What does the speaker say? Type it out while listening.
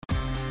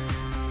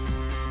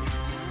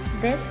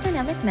This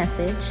dynamic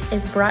message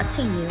is brought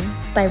to you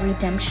by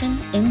Redemption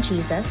in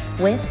Jesus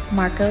with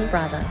Marco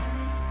Bravo.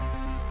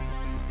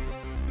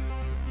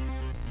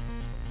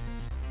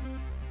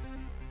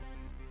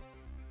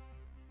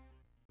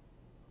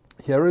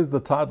 Here is the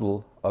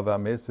title of our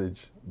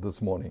message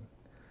this morning.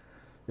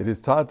 It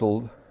is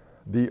titled,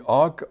 The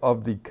Ark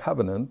of the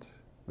Covenant.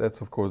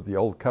 That's, of course, the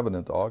Old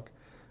Covenant Ark.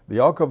 The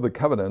Ark of the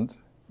Covenant,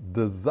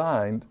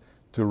 designed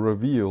to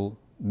reveal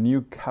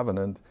new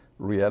covenant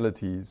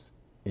realities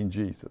in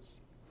Jesus.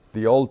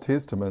 The Old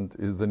Testament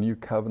is the New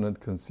Covenant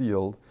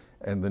concealed,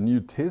 and the New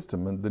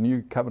Testament, the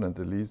New Covenant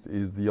at least,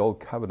 is the Old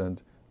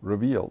Covenant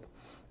revealed.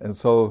 And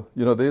so,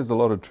 there's a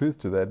lot of truth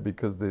to that,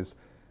 because there's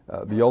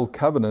the Old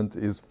Covenant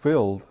is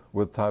filled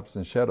with types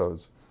and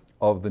shadows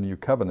of the New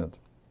Covenant.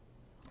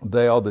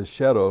 They are the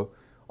shadow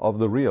of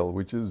the real,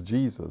 which is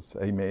Jesus.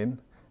 Amen.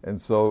 And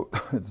so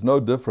it's no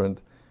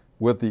different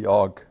with the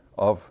Ark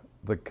of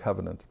the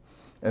Covenant.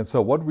 And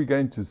so what we're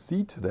going to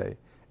see today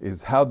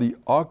is how the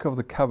Ark of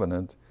the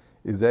Covenant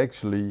is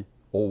actually,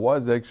 or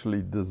was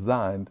actually,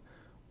 designed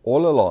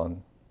all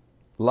along,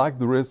 like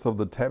the rest of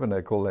the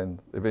tabernacle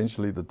and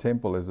eventually the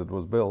temple as it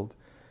was built.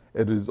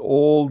 It is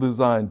all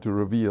designed to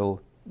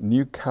reveal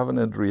new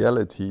covenant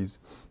realities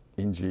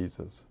in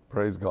Jesus.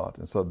 Praise God.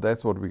 And so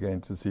that's what we're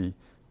going to see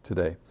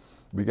today.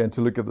 We're going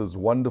to look at this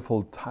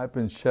wonderful type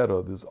and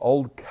shadow, this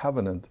old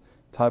covenant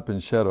type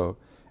and shadow,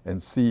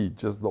 and see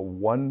just the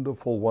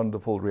wonderful,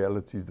 wonderful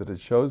realities that it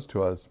shows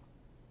to us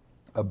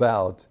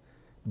about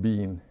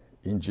being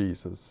in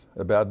Jesus,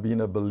 about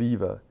being a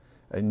believer,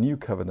 a new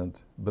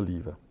covenant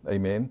believer.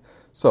 Amen.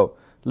 So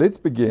let's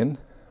begin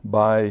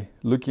by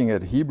looking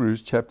at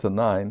Hebrews chapter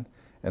 9,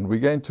 and we're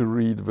going to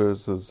read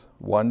verses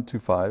 1 to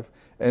 5.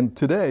 And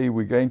today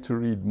we're going to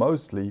read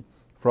mostly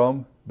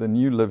from the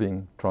New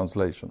Living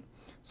Translation.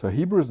 So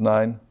Hebrews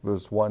 9,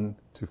 verse 1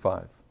 to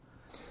 5.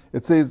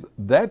 It says,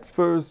 that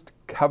first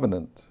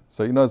covenant,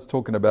 so it's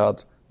talking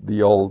about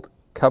the old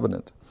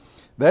covenant.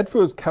 That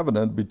first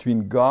covenant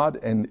between God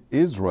and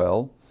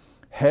Israel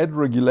had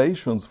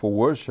regulations for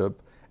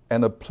worship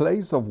and a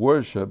place of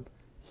worship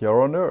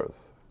here on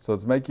earth. So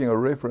it's making a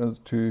reference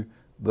to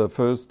the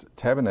first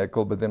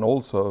tabernacle, but then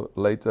also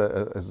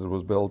later, as it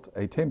was built,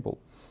 a temple.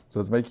 So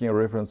it's making a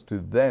reference to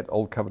that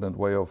old covenant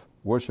way of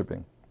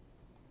worshiping.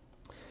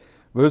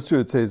 Verse 2,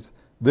 it says,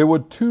 there were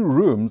two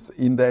rooms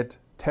in that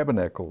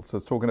tabernacle. So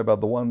it's talking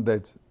about the one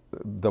that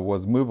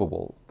was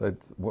movable, that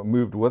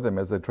moved with them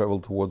as they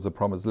traveled towards the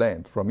promised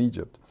land from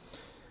Egypt.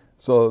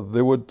 So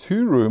there were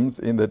two rooms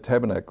in the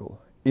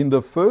tabernacle. In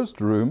the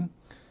first room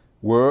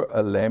were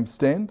a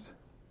lampstand,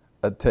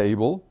 a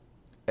table,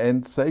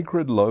 and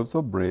sacred loaves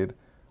of bread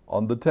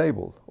on the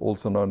table,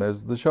 also known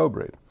as the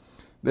showbread.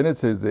 Then it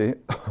says there,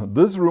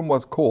 this room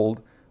was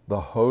called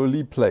the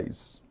holy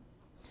place.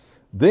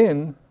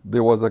 Then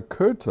there was a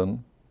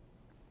curtain,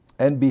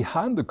 and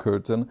behind the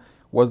curtain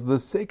was the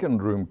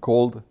second room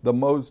called the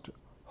most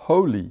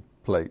holy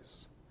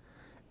place.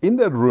 In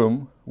that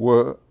room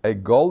were a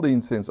gold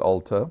incense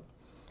altar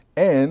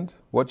and,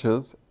 watch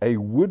this, a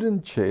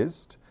wooden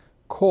chest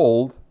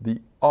called the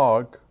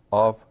Ark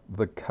of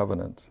the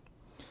Covenant,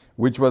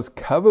 which was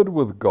covered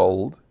with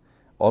gold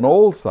on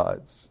all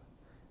sides.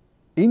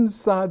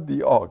 Inside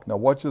the ark, now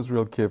watch this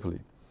real carefully.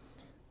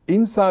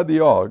 Inside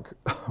the ark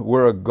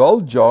were a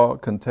gold jar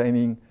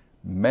containing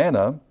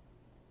manna,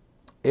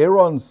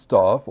 Aaron's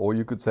staff, or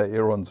you could say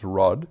Aaron's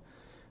rod,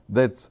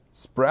 that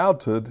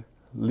sprouted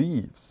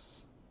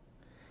leaves,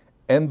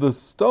 and the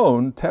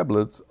stone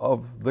tablets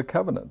of the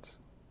covenant.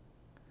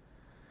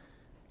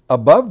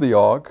 Above the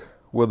ark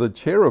were the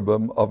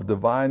cherubim of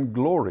divine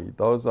glory.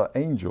 Those are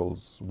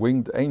angels,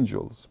 winged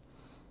angels,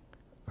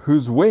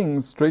 whose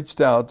wings stretched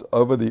out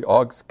over the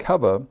ark's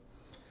cover,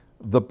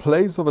 the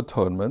place of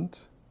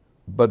atonement,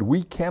 but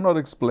we cannot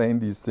explain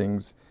these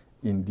things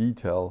in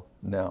detail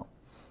now.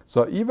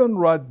 So even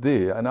right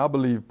there, and I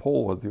believe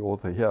Paul was the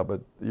author here,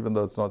 but even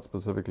though it's not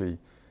specifically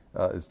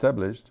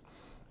established,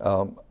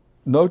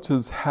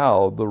 notice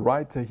how the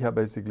writer here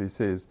basically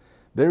says,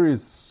 there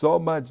is so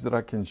much that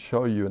I can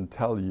show you and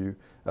tell you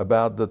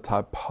about the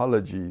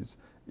typologies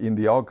in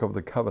the Ark of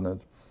the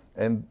Covenant,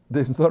 and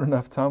there's not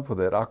enough time for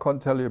that. I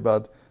can't tell you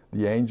about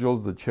the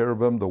angels, the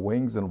cherubim, the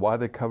wings, and why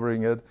they're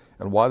covering it,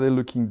 and why they're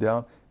looking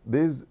down.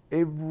 There's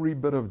every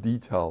bit of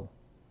detail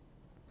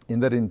in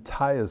that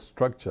entire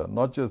structure,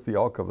 not just the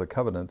Ark of the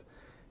Covenant,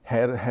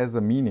 has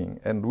a meaning.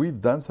 And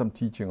we've done some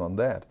teaching on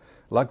that.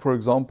 Like, for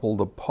example,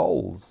 the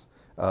poles.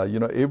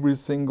 Every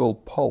single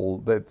pole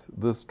that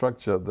this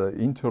structure, the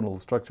internal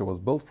structure was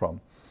built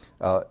from,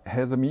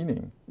 has a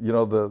meaning.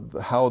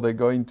 How they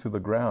go into the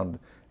ground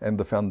and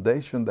the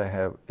foundation they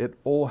have, it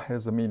all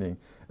has a meaning.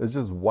 It's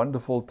just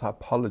wonderful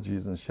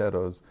typologies and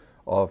shadows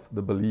of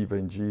the believer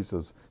in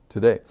Jesus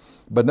today.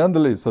 But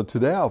nonetheless, so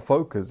today our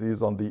focus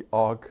is on the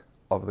Ark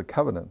of the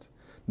Covenant.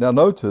 Now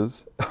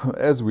notice,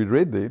 as we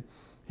read there,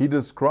 he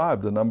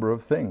described a number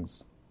of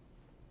things.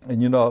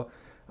 And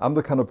I'm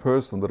the kind of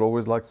person that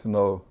always likes to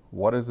know,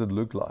 what does it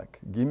look like?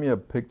 Give me a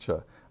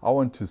picture. I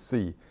want to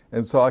see.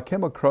 And so I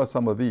came across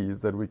some of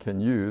these that we can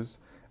use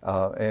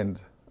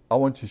and I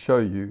want to show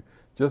you,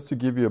 just to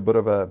give you a bit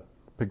of a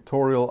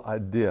pictorial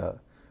idea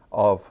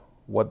of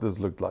what this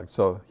looked like.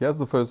 So here's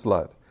the first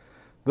slide.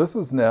 This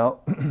is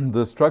now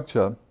the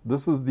structure.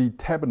 This is the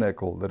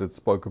tabernacle that it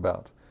spoke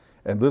about.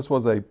 And this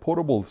was a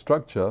portable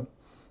structure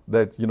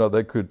that,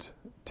 they could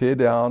tear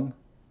down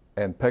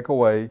and pack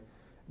away,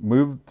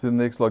 move to the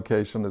next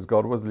location as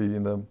God was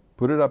leading them,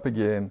 put it up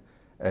again,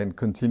 and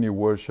continue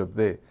worship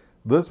there.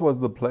 This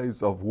was the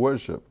place of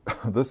worship.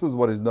 This is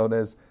what is known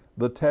as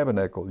the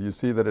tabernacle. You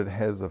see that it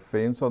has a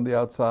fence on the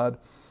outside.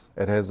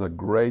 It has a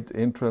great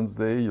entrance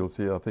there. You'll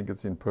see, I think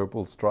it's in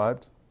purple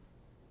striped.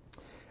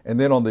 And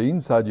then on the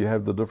inside, you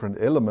have the different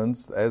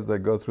elements as they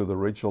go through the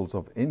rituals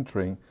of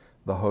entering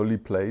the holy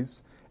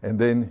place. And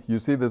then you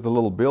see there's a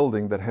little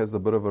building that has a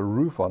bit of a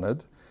roof on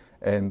it.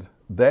 And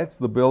that's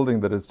the building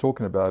that it's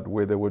talking about,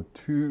 where there were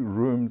 2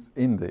 rooms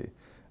in there.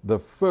 The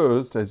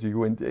first, as you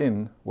went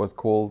in, was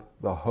called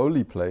the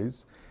holy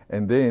place.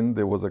 And then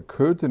there was a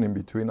curtain in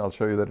between. I'll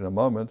show you that in a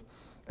moment.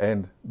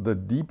 And the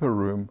deeper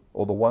room,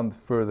 or the one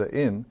further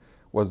in,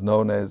 was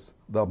known as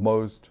the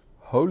most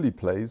holy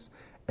place.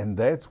 And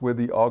that's where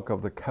the Ark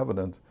of the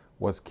Covenant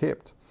was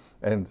kept.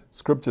 And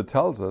Scripture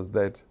tells us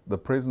that the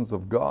presence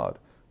of God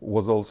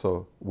was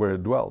also where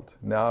it dwelt.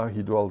 Now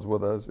He dwells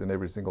with us in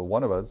every single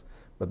one of us,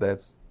 but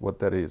that's what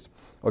that is.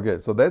 Okay,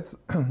 so that's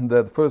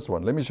that first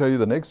one. Let me show you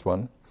the next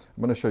one.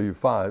 I'm going to show you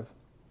 5.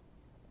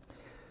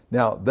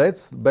 Now,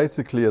 that's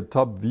basically a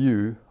top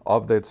view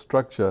of that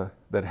structure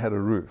that had a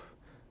roof,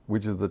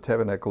 which is the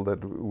tabernacle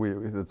that we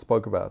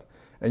spoke about.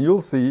 And you'll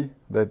see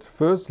that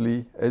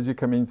firstly, as you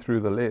come in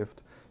through the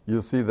left,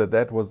 you'll see that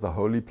that was the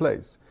holy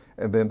place.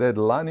 And then that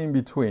line in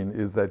between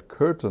is that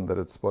curtain that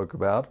it spoke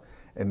about.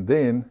 And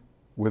then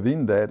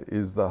within that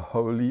is the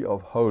Holy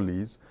of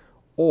Holies,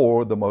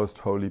 or the most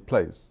holy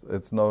place.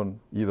 It's known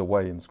either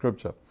way in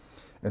Scripture.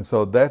 And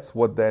so that's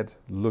what that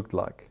looked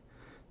like.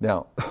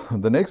 Now,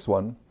 the next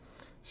one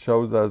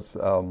shows us,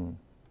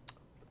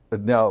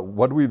 now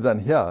what we've done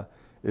here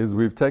is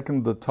we've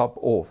taken the top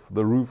off,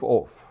 the roof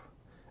off,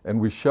 and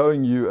we're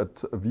showing you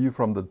a view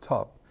from the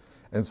top.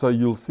 And so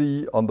you'll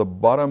see on the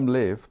bottom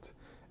left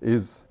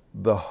is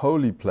the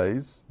holy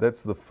place.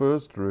 That's the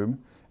first room,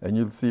 and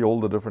you'll see all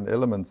the different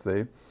elements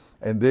there.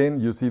 And then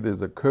you see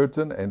there's a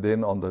curtain, and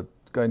then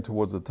going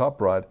towards the top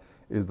right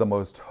is the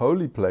most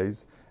holy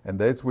place, and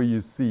that's where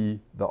you see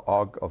the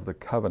Ark of the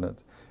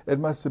Covenant. It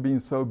must have been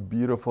so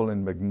beautiful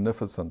and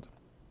magnificent,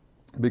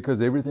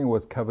 because everything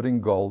was covered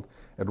in gold.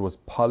 It was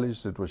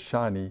polished, it was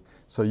shiny.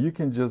 So you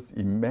can just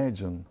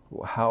imagine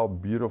how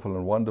beautiful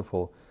and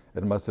wonderful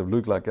it must have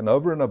looked like. And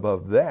over and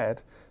above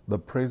that, the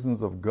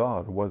presence of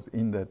God was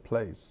in that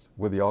place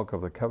with the Ark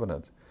of the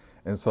Covenant.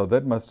 And so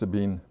that must have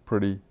been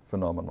pretty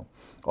phenomenal.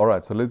 All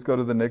right, so let's go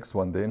to the next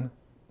one then.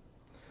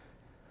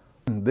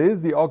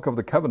 There's the Ark of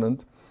the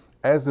Covenant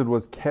as it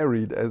was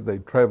carried as they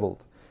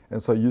traveled.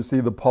 And so you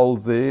see the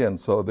poles there, and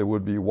so there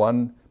would be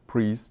one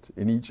priest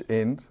in each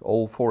end,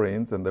 all 4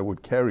 ends, and they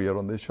would carry it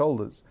on their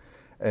shoulders.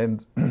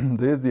 And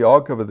there's the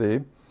Ark over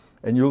there,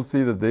 and you'll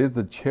see that there's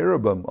the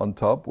cherubim on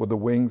top with the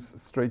wings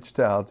stretched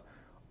out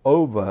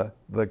over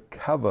the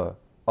cover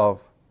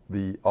of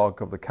the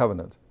Ark of the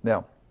Covenant.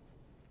 Now,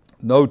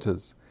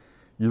 notice,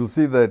 you'll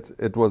see that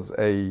it was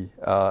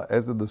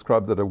as it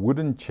described, that a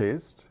wooden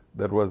chest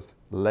that was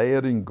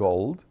layered in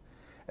gold,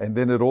 and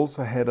then it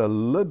also had a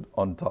lid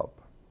on top.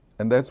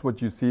 And that's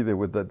what you see there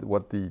with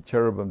what the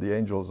cherubim, the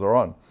angels, are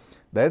on.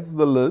 That's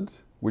the lid,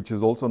 which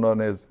is also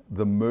known as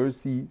the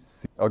mercy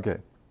seat. Okay,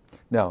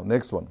 now,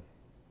 next one.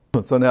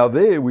 So now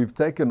there, we've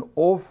taken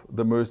off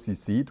the mercy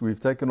seat. We've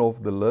taken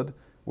off the lid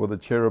with the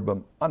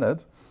cherubim on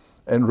it.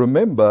 And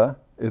remember,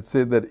 it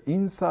said that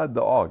inside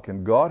the ark,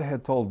 and God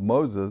had told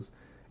Moses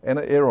and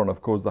Aaron,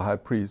 of course, the high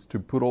priest, to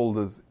put all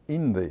this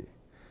in there.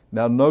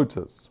 Now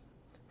notice,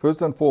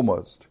 first and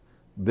foremost,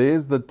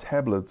 there's the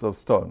tablets of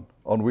stone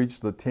on which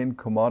the 10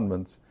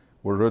 commandments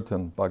were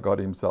written by God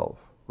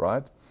Himself,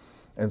 right?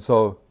 And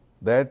so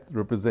that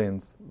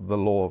represents the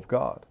law of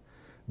God.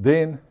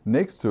 Then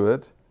next to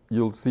it,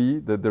 you'll see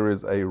that there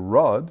is a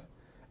rod,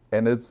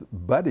 and it's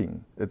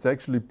budding. It's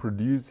actually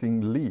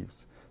producing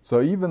leaves.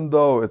 So even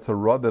though it's a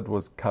rod that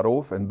was cut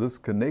off and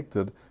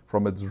disconnected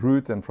from its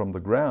root and from the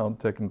ground,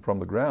 taken from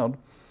the ground,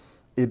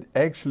 it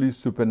actually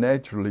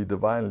supernaturally,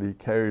 divinely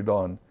carried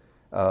on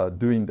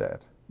doing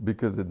that,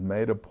 because it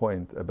made a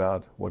point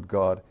about what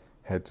God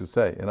had to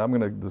say. And I'm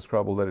going to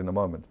describe all that in a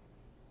moment.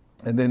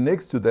 And then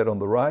next to that on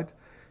the right,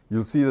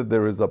 you'll see that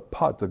there is a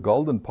pot, a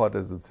golden pot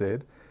as it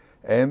said,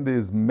 and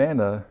there's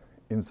manna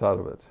inside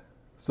of it.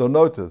 So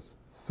notice,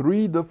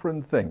 3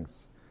 different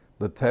things.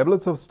 The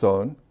tablets of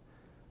stone,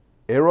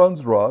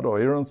 Aaron's rod or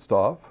Aaron's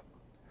staff,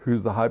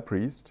 who's the high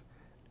priest,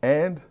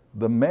 and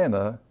the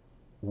manna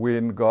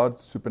when God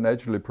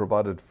supernaturally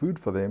provided food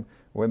for them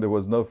when there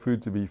was no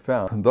food to be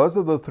found. And those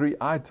are the 3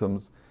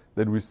 items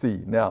that we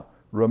see. Now,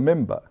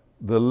 remember,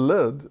 the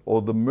lid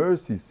or the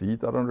mercy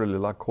seat, I don't really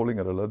like calling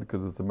it a lid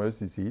because it's a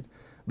mercy seat.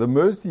 The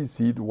mercy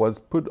seat was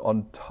put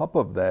on top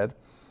of that,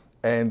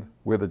 and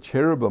where the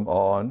cherubim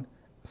are on,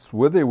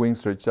 with their wings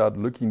stretched out,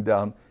 looking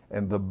down,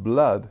 and the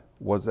blood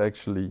was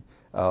actually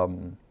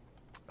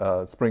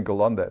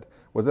sprinkled on that.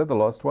 Was that the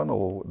last one,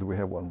 or do we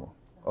have one more?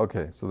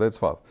 Okay, so that's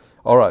 5.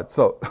 All right,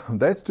 so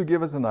that's to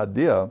give us an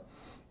idea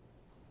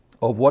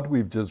of what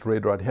we've just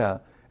read right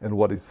here and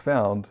what is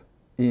found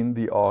in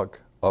the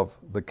Ark of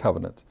the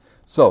Covenant.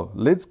 So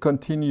let's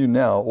continue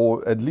now,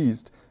 or at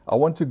least I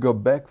want to go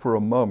back for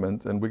a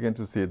moment, and we're going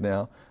to see it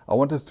now. I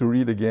want us to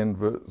read again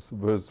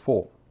verse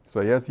 4.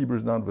 So here's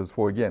Hebrews 9, verse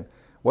 4 again.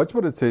 Watch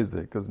what it says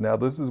there, because now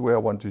this is where I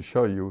want to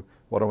show you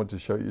what I want to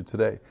show you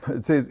today.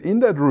 It says, in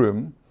that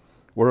room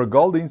were a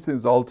gold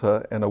incense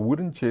altar and a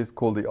wooden chest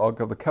called the Ark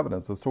of the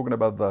Covenant. So it's talking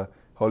about the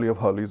Holy of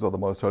Holies, or the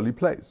most holy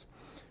place,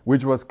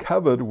 which was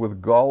covered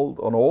with gold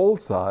on all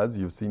sides.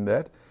 You've seen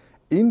that.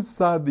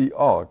 Inside the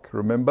ark,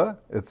 remember,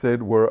 it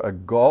said, were a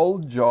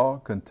gold jar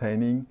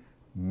containing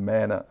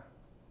manna.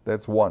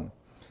 That's 1.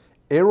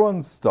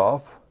 Aaron's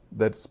staff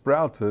that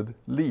sprouted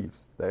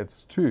leaves.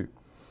 That's 2.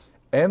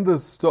 And the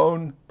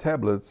stone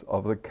tablets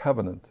of the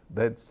covenant.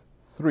 That's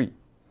 3.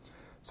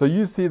 So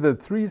you see that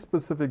 3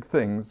 specific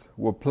things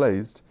were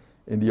placed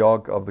in the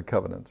Ark of the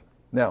Covenant.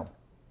 Now,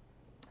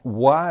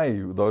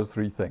 why those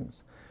 3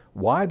 things?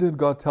 Why did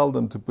God tell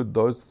them to put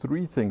those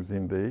 3 things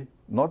in there,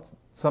 not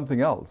something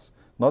else?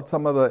 Not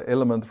some other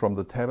element from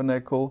the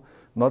tabernacle,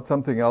 not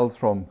something else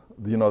from,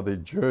 their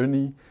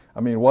journey. I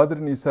mean, why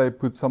didn't he say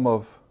put some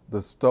of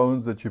the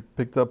stones that you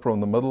picked up from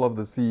the middle of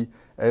the sea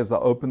as I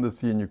opened the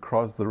sea and you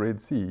crossed the Red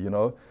Sea?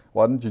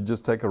 Why didn't you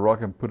just take a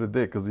rock and put it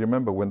there? Because you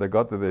remember when they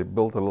got there, they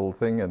built a little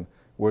thing and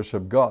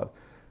worshiped God.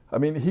 I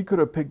mean, he could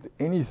have picked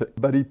anything,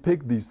 but he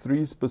picked these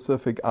 3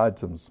 specific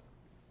items: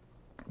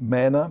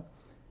 manna,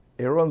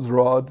 Aaron's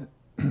rod,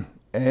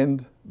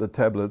 and the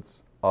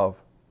tablets of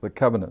the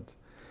covenant.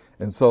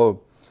 And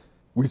so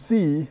we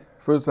see,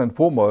 first and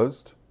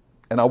foremost,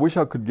 and I wish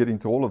I could get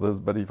into all of this,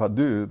 but if I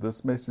do,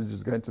 this message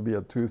is going to be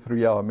a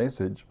 2-3 hour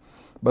message.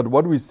 But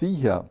what we see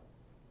here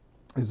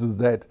is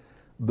that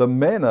the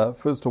manna,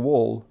 first of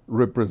all,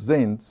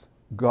 represents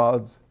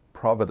God's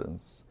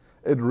providence.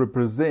 It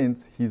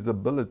represents his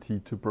ability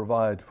to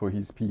provide for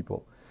his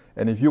people.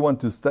 And if you want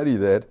to study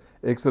that,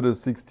 Exodus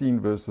 16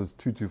 verses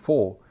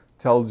 2-4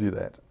 tells you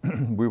that.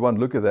 We won't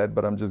look at that,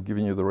 but I'm just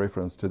giving you the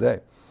reference today.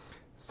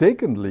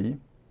 Secondly,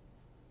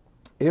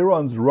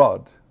 Aaron's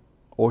rod,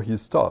 or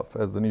his staff,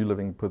 as the New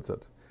Living puts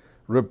it,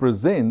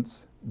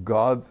 represents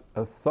God's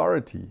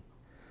authority.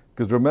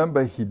 Because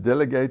remember, he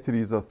delegated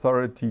his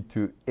authority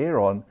to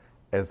Aaron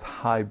as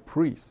high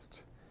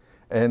priest.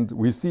 And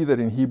we see that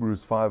in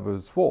Hebrews 5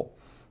 verse 4.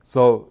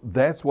 So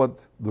that's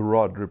what the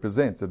rod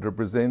represents. It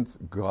represents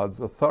God's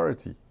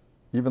authority.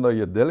 Even though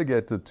you're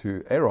delegated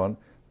to Aaron,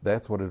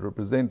 that's what it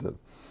represented.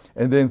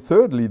 And then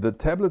thirdly, the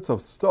tablets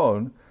of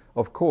stone,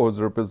 of course,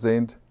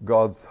 represent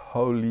God's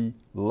holy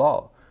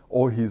law,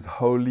 or his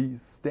holy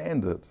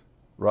standard,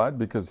 right?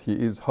 Because he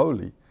is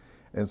holy.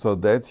 And so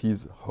that's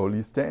his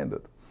holy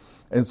standard.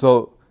 And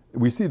so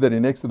we see that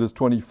in Exodus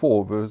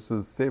 24,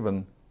 verses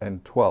 7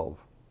 and 12.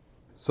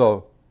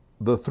 So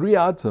the 3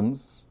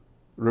 items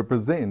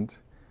represent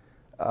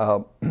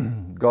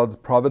God's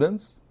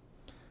providence,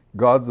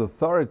 God's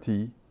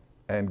authority,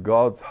 and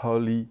God's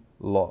holy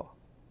law.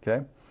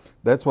 Okay?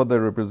 That's what they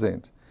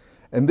represent.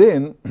 And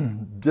then,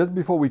 just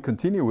before we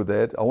continue with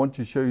that, I want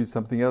to show you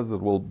something else that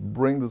will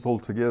bring this all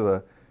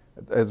together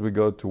as we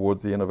go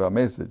towards the end of our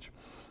message.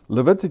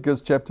 Leviticus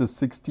chapter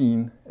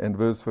 16 and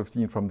verse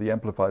 15 from the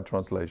Amplified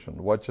Translation.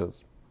 Watch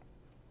this.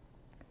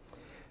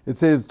 It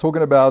says,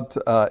 talking about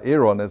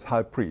Aaron as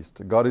high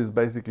priest. God is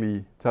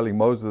basically telling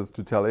Moses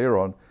to tell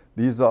Aaron,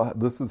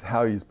 this is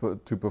how he's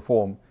to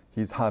perform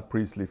his high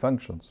priestly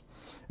functions.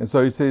 And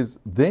so he says,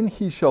 then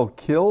he shall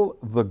kill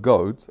the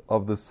goat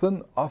of the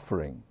sin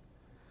offering,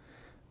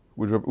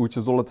 which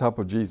is all a type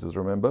of Jesus,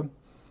 remember?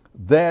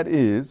 That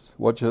is,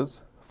 watch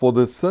this, for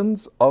the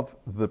sins of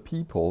the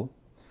people,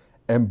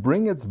 and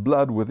bring its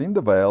blood within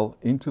the veil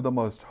into the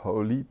most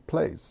holy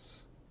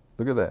place.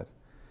 Look at that.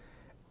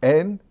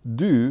 And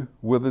do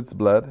with its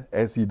blood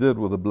as he did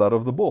with the blood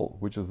of the bull,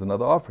 which is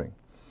another offering.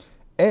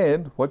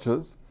 And, watch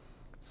this,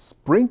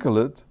 sprinkle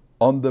it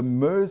on the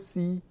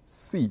mercy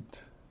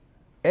seat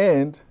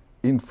and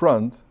in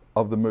front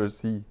of the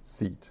mercy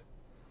seat.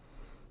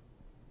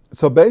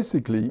 So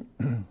basically,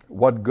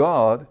 what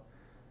God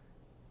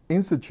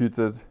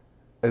instituted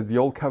as the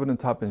old covenant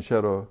type and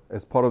shadow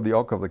as part of the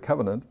Ark of the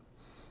Covenant,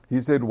 he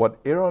said what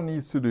Aaron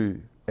needs to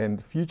do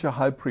and future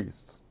high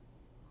priests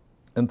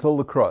until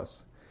the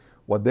cross,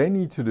 what they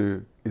need to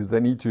do is they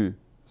need to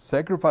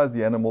sacrifice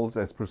the animals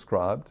as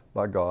prescribed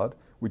by God,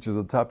 which is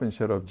a type and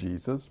shadow of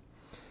Jesus,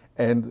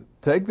 and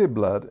take their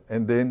blood,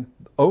 and then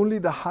only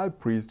the high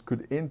priest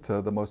could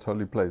enter the most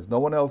holy place. No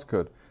one else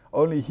could.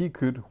 Only he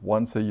could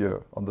once a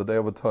year on the Day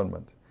of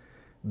Atonement.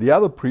 The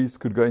other priests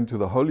could go into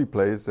the holy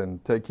place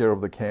and take care of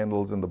the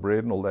candles and the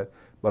bread and all that,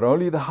 but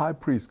only the high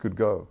priest could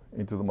go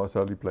into the most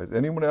holy place.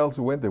 Anyone else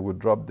who went there would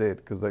drop dead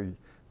because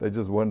they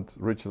just weren't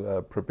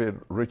prepared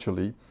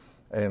ritually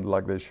and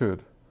like they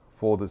should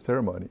for the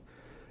ceremony.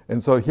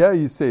 And so here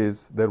he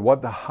says that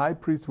what the high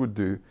priest would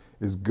do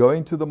is go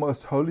into the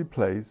most holy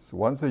place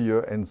once a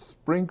year and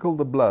sprinkle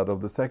the blood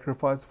of the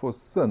sacrifice for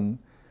sin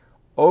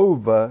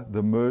over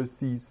the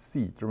mercy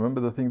seat.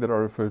 Remember the thing that I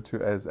referred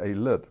to as a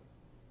lid.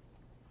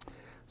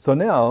 So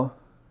now,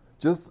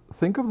 just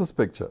think of this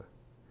picture.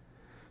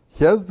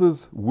 Here's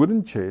this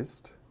wooden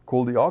chest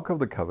called the Ark of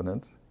the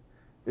Covenant.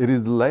 It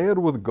is layered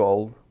with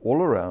gold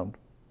all around.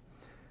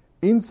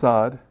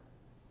 Inside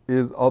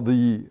are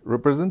the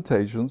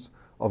representations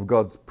of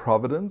God's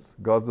providence,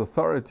 God's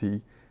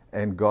authority,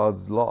 and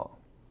God's law.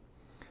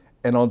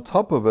 And on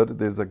top of it,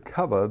 there's a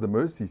cover, the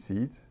mercy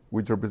seat,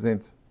 which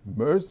represents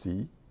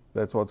mercy.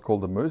 That's what's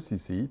called the mercy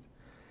seat.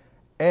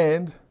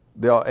 And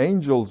there are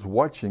angels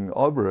watching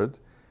over it,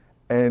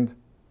 and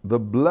the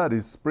blood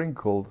is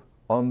sprinkled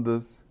on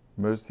this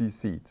mercy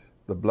seat,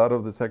 the blood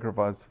of the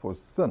sacrifice for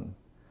sin.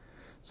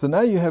 So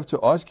now you have to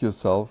ask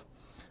yourself,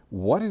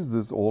 what is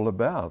this all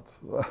about?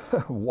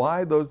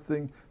 Why those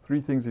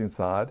three things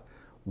inside?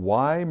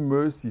 Why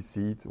mercy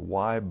seat?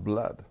 Why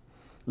blood?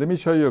 Let me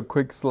show you a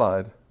quick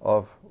slide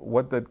of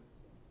what that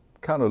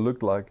kind of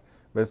looked like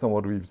based on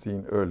what we've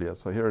seen earlier.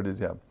 So here it is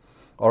here.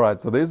 All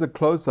right, so there's a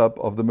close-up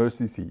of the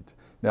mercy seat.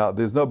 Now,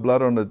 there's no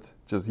blood on it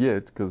just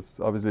yet, because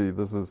obviously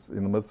this is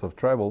in the midst of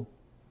travel.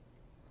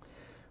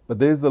 But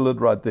there's the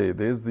lid right there.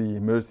 There's the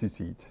mercy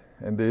seat.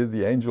 And there's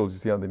the angels you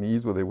see on the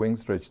knees with their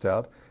wings stretched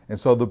out. And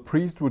so the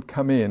priest would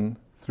come in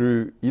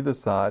through either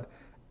side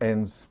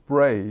and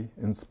spray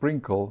and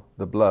sprinkle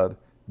the blood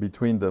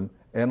between them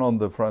and on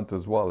the front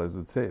as well, as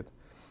it said.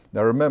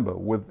 Now remember,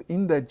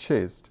 within that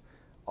chest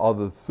are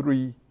the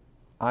three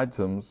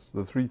items,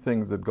 the three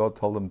things that God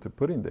told them to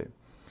put in there.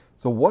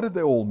 So what do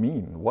they all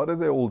mean? What do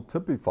they all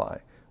typify?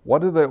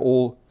 What do they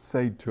all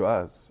say to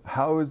us?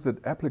 How is it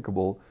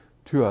applicable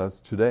to us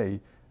today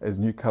as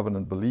New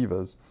Covenant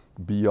believers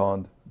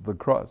beyond the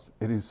cross?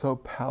 It is so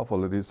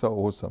powerful. It is so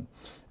awesome.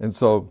 And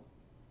so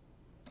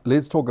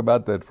let's talk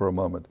about that for a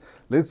moment.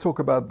 Let's talk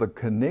about the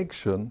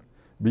connection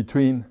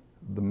between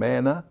the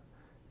manna,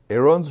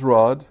 Aaron's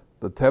rod,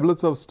 the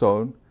tablets of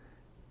stone,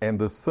 and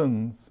the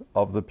sins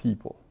of the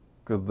people.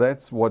 Because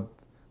that's what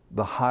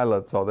the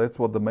highlights are. That's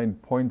what the main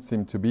points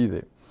seem to be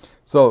there.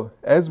 So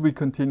as we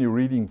continue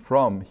reading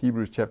from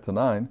Hebrews chapter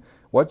 9,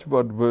 watch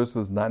what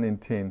verses 9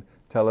 and 10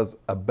 tell us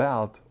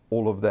about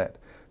all of that.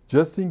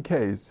 Just in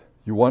case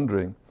you're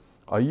wondering,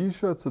 are you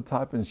sure it's a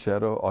type and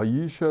shadow? Are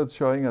you sure it's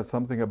showing us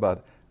something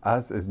about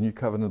us as New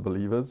Covenant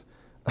believers?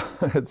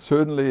 It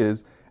certainly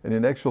is. And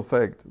in actual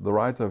fact, the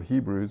writer of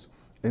Hebrews,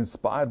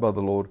 inspired by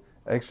the Lord,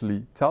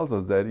 actually tells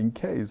us that in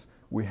case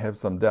we have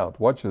some doubt.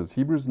 Watch this,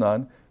 Hebrews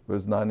 9,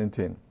 verse 9 and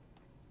 10.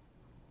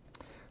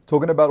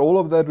 Talking about all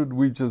of that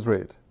we've just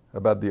read,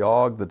 about the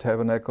ark, the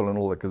tabernacle, and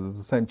all that, because it's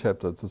the same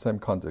chapter, it's the same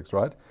context,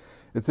 right?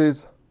 It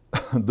says,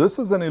 this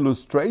is an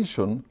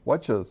illustration,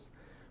 watch this,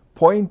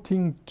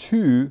 pointing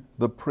to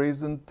the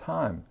present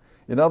time.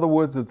 In other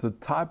words, it's a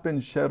type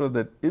and shadow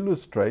that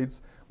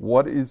illustrates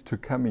what is to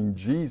come in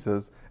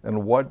Jesus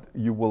and what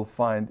you will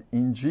find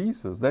in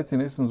Jesus. That's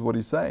in essence what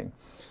he's saying.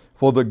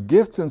 For the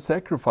gifts and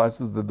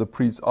sacrifices that the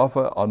priests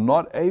offer are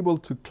not able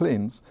to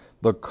cleanse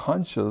the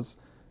consciences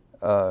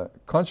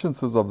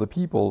of the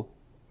people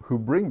who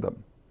bring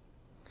them.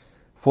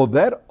 For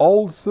that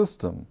old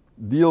system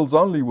deals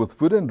only with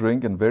food and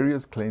drink and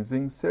various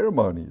cleansing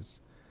ceremonies,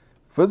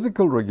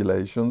 physical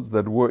regulations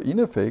that were in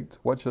effect,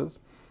 watch this,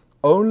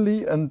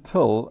 only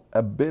until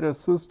a better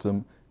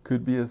system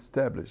could be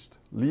established.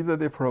 Leave that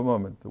there for a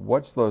moment.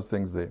 Watch those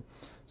things there.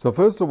 So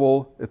first of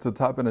all, it's a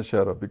type and a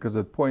shadow because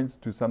it points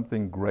to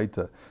something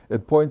greater.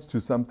 It points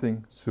to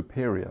something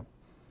superior.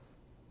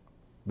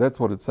 That's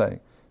what it's saying.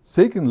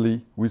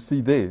 Secondly, we see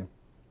there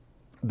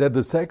that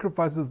the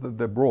sacrifices that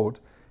they brought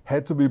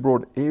had to be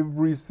brought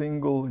every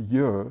single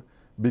year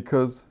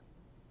because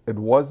it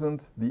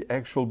wasn't the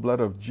actual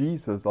blood of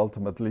Jesus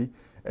ultimately,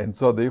 and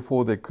so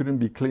therefore they couldn't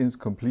be cleansed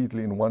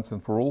completely and once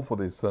and for all for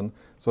their sin,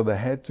 so they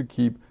had to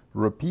keep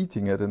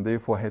repeating it and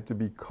therefore had to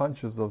be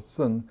conscious of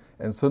sin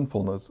and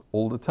sinfulness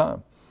all the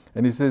time.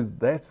 And he says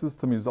that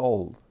system is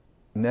old.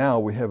 Now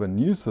we have a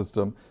new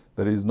system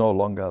that is no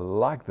longer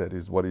like that,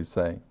 is what he's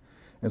saying.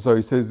 And so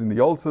he says in the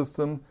old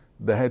system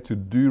they had to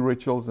do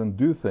rituals and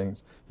do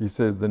things. He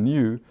says the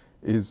new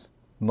is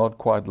not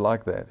quite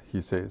like that,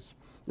 he says.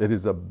 It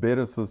is a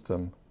better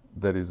system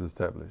that is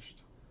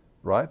established,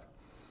 right?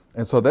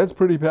 And so that's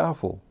pretty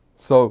powerful.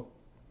 So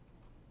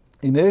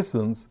in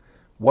essence,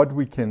 what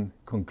we can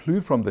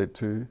conclude from that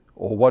too,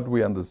 or what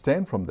we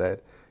understand from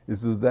that,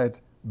 is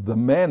that the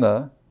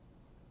manna,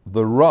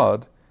 the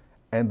rod,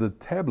 and the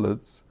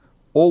tablets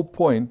all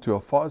point to a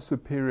far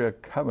superior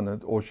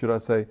covenant, or should I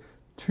say,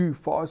 two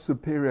far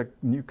superior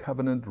new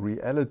covenant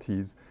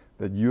realities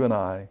that you and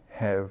I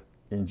have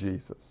in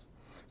Jesus.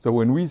 So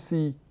when we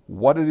see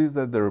what it is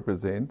that they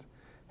represent,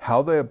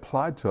 how they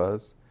apply to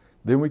us,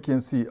 then we can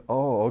see,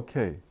 oh,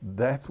 okay,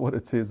 that's what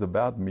it says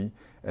about me,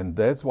 and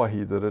that's why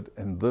he did it,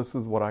 and this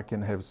is what I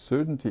can have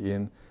certainty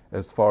in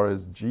as far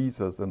as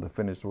Jesus and the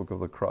finished work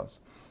of the cross.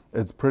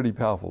 It's pretty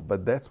powerful,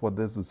 but that's what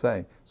this is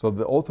saying. So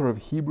the author of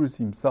Hebrews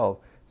himself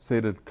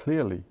said it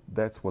clearly.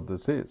 That's what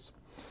this is.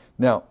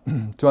 Now,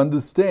 to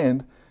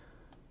understand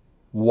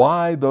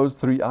why those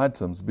three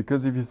items,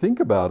 because if you think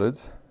about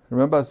it,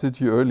 remember I said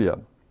to you earlier,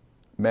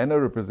 manna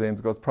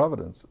represents God's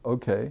providence.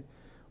 Okay,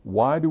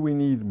 why do we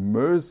need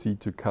mercy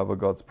to cover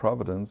God's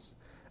providence?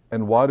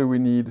 And why do we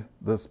need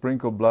the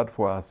sprinkled blood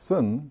for our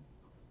sin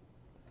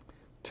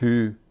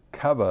to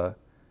cover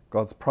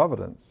God's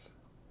providence?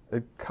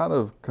 It kind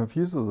of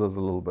confuses us a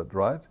little bit,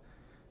 right?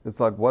 It's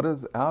like, what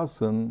does our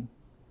sin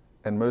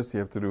and mercy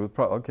have to do with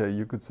providence? Okay,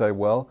 you could say,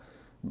 well,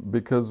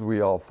 because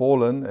we are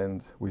fallen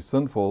and we're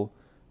sinful,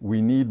 we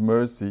need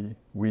mercy,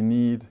 we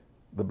need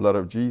the blood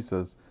of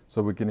Jesus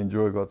so we can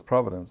enjoy God's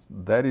providence.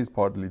 That is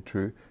partly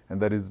true,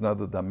 and that is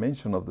another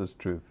dimension of this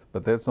truth.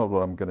 But that's not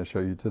what I'm going to show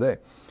you today.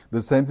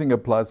 The same thing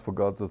applies for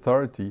God's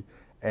authority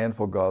and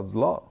for God's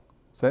law.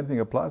 Same thing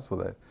applies for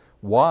that.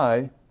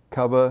 Why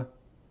cover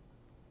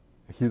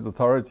His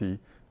authority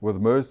with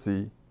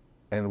mercy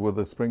and with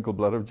the sprinkled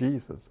blood of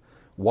Jesus?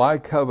 Why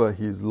cover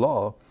His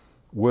law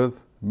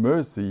with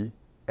mercy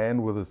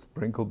and with the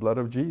sprinkled blood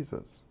of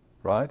Jesus?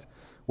 Right?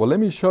 Well, let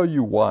me show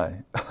you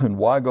why, and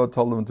why God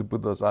told them to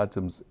put those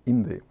items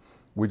in there,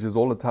 which is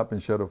all a type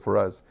and shadow for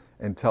us,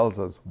 and tells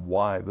us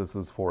why this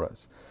is for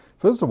us.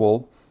 First of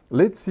all,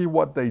 let's see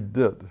what they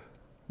did.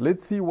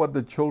 Let's see what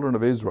the children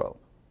of Israel,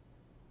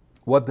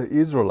 what the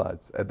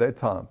Israelites at that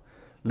time,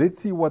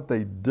 let's see what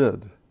they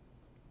did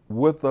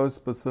with those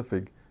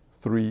specific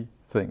three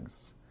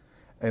things.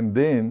 And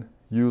then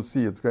you'll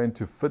see it's going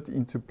to fit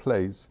into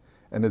place,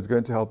 and it's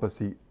going to help us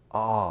see,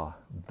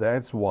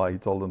 that's why He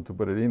told them to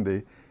put it in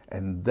there.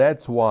 And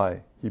that's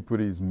why He put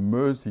His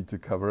mercy to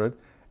cover it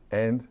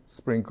and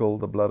sprinkle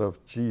the blood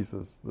of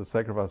Jesus, the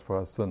sacrifice for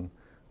our sin,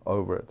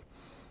 over it.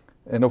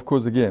 And of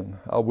course, again,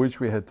 I wish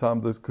we had time.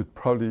 This could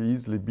probably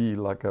easily be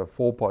like a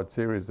 4-part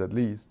series at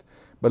least.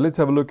 But let's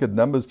have a look at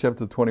Numbers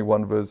chapter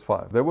 21, verse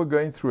 5. They were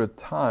going through a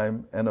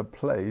time and a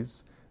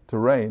place,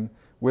 terrain,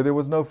 where there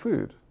was no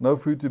food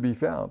to be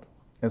found.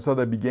 And so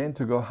they began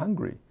to go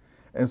hungry.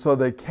 And so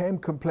they came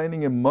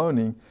complaining and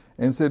moaning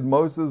and said,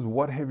 Moses,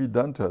 what have you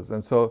done to us?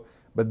 And so,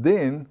 but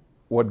then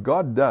what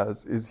God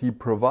does is He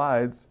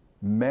provides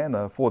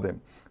manna for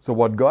them. So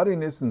what God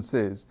in essence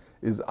says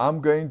is,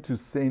 I'm going to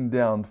send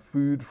down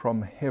food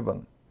from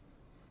heaven.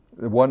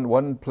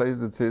 One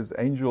place it says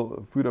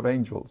food of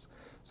angels.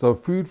 So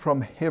food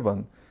from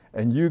heaven,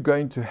 and you're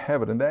going to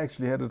have it. And they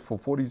actually had it for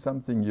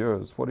 40-something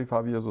years,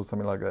 45 years or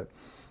something like that.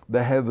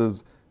 They had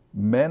this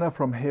manna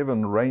from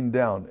heaven rain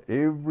down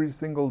every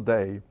single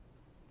day.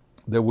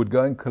 They would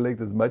go and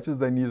collect as much as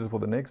they needed for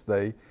the next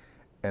day,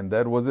 and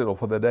that was it, or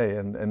for the day,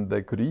 and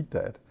they could eat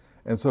that.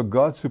 And so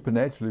God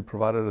supernaturally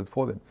provided it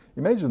for them.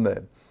 Imagine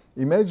that.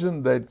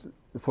 Imagine that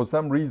for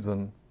some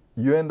reason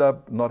you end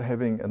up not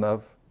having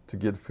enough to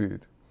get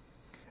food.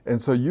 And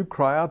so you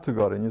cry out to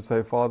God and you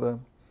say, Father,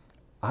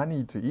 I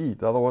need to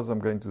eat, otherwise I'm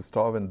going to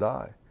starve and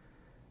die.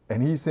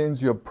 And He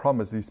sends you a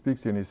promise. He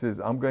speaks to you and He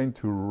says, I'm going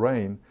to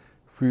rain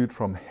food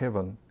from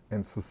heaven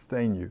and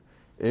sustain you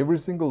every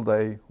single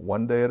day,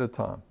 one day at a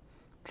time.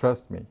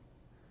 Trust me.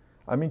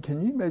 I mean,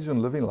 can you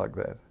imagine living like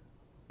that?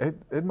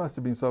 It must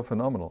have been so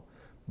phenomenal.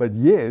 But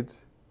yet,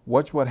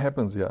 watch what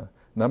happens here.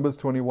 Numbers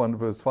 21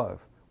 verse 5,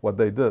 what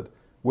they did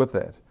with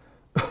that.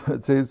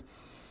 It says,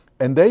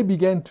 and they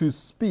began to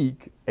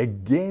speak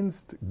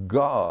against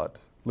God.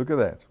 Look at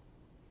that.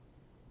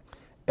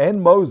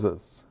 And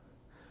Moses,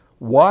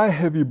 why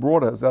have you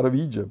brought us out of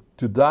Egypt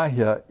to die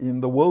here in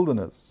the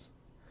wilderness?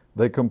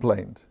 They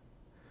complained.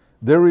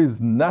 There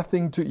is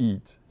nothing to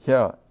eat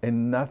here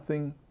and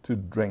nothing to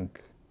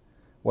drink.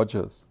 Watch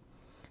this.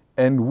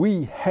 And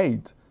we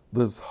hate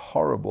this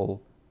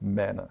horrible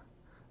manna.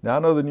 Now I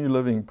know the New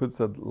Living puts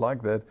it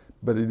like that,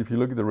 but if you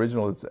look at the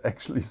original, it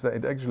actually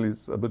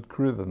is a bit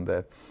cruder than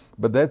that.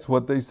 But that's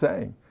what they're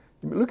saying.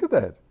 Look at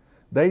that.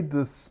 They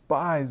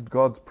despised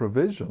God's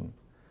provision.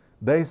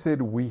 They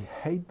said, we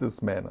hate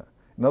this manna.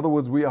 In other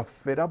words, we are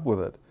fed up with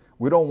it.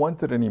 We don't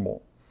want it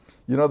anymore.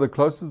 You know, the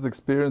closest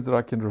experience that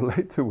I can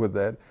relate to with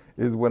that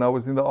is when I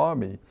was in the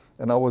army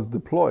and I was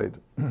deployed.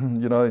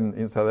 You know,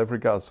 in South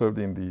Africa, I served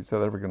in the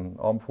South African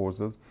Armed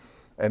Forces,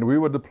 and we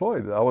were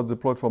deployed. I was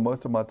deployed for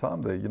most of my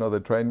time there. You know, they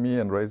trained me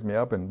and raised me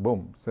up and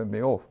boom, sent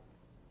me off.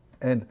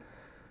 And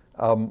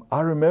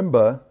I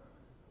remember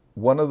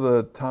one of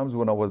the times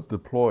when I was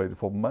deployed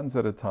for months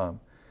at a time,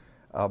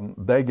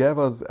 they gave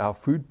us our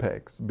food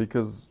packs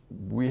because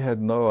we had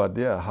no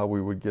idea how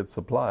we would get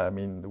supply. I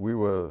mean, we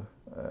were,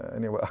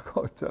 anyway, I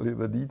can't tell you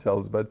the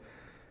details, but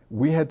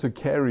we had to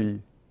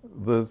carry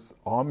this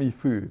army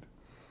food.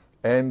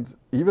 And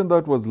even though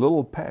it was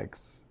little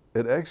packs,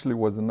 it actually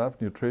was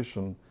enough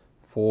nutrition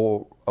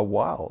for a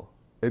while.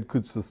 It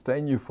could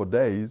sustain you for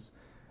days,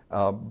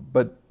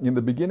 but in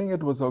the beginning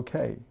it was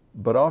okay.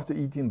 But after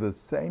eating the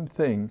same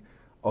thing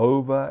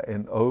over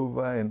and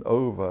over and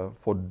over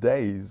for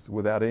days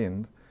without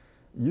end,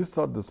 you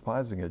start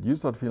despising it. You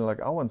start feeling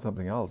like, I want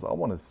something else. I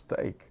want a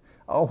steak.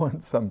 I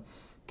want some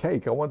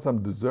cake. I want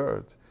some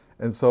dessert.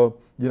 And so,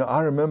 you know,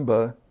 I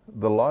remember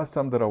the last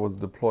time that I was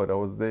deployed, I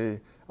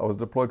was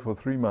deployed for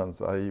 3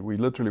 months. We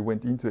literally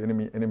went into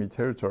enemy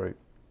territory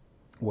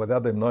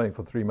without them knowing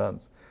for 3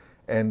 months.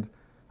 And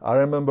I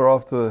remember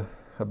after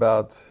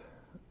about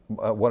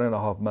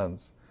 1.5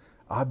 months,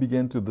 I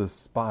began to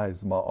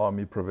despise my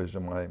army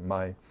provision,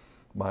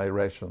 my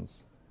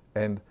rations.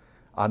 And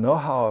I know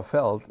how I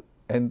felt.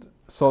 And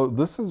so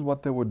this is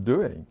what they were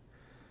doing.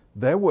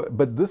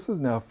 But this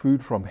is now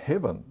food from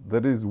heaven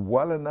that is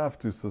well enough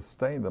to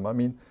sustain them. I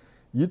mean,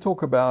 you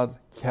talk about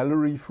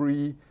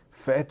calorie-free,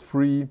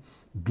 fat-free,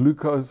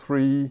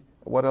 glucose-free.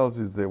 What else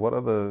is there? What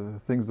are the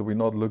things that we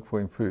not look for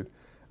in food?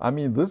 I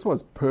mean, this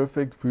was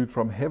perfect food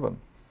from heaven.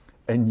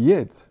 And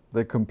yet,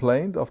 they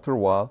complained after a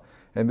while,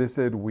 and they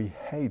said, we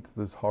hate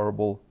this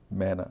horrible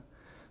manna.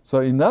 So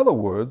in other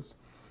words,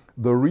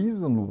 the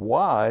reason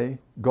why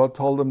God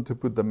told them to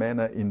put the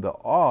manna in the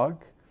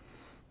ark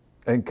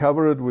and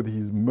cover it with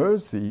His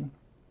mercy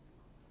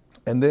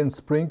and then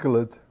sprinkle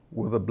it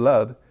with the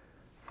blood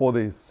for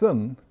their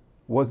sin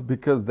was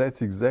because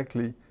that's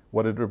exactly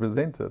what it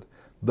represented.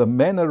 The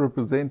manna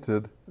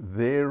represented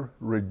their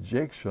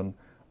rejection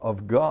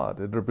of God.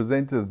 It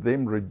represented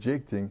them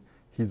rejecting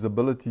His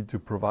ability to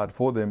provide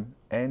for them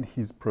and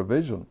His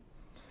provision.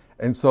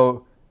 And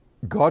so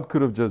God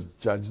could have just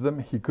judged them.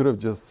 He could have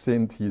just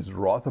sent His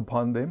wrath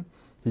upon them.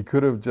 He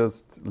could have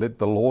just let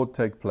the Lord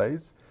take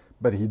place,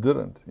 but He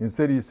didn't.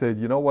 Instead, He said,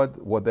 you know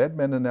what that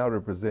manna now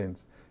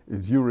represents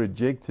is you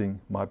rejecting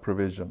my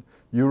provision.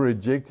 You're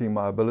rejecting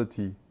my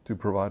ability to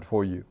provide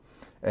for you.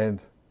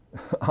 And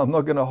I'm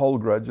not going to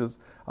hold grudges.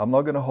 I'm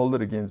not going to hold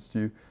it against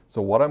you.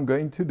 So what I'm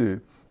going to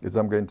do is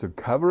I'm going to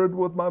cover it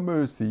with my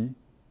mercy,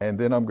 and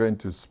then I'm going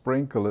to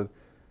sprinkle it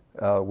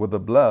with the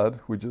blood,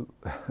 which is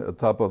a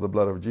type of the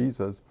blood of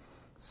Jesus,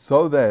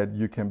 so that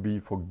you can be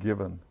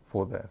forgiven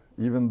for that,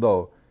 even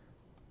though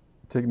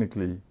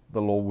technically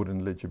the law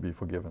wouldn't let you be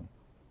forgiven.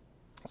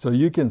 So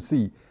you can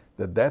see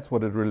that that's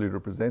what it really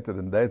represented,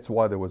 and that's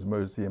why there was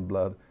mercy and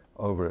blood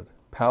over it.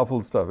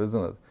 Powerful stuff,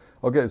 isn't it?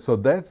 Okay, so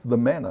that's the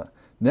manna.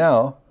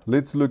 Now,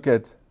 let's look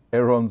at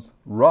Aaron's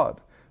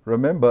rod.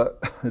 Remember,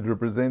 it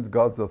represents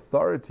God's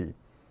authority,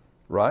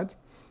 right?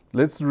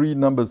 Let's read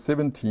number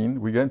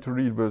 17. We're going to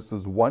read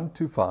verses 1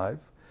 to 5,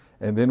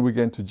 and then we're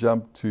going to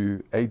jump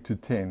to 8 to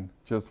 10,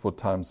 just for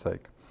time's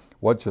sake.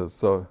 Watch us.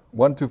 So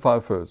 1 to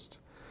 5 first.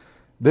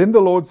 Then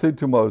the Lord said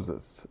to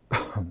Moses,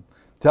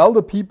 tell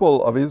the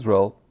people of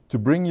Israel to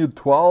bring you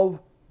 12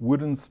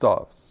 wooden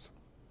staffs,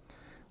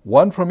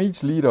 one from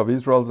each leader of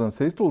Israel's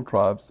ancestral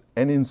tribes,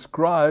 and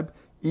inscribe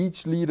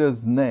each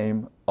leader's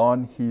name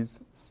on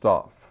his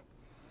staff.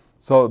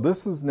 So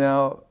this is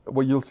now,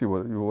 well, you'll see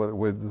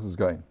where this is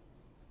going.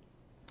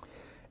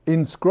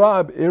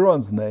 Inscribe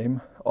Aaron's name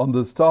on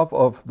the staff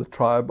of the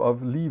tribe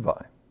of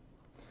Levi.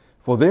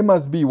 For there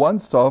must be one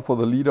staff for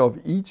the leader of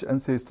each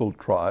ancestral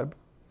tribe.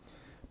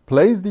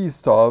 Place these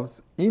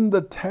staffs in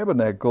the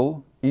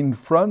tabernacle in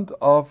front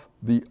of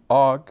the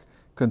ark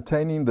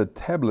containing the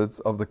tablets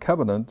of the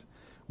covenant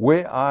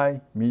where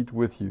I meet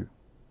with you.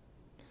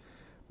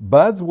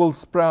 Buds will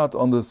sprout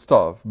on the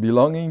staff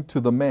belonging to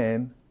the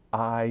man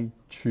I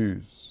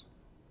choose.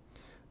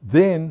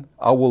 Then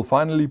I will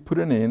finally put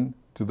an end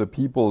to the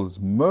people's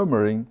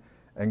murmuring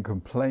and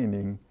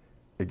complaining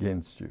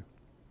against you.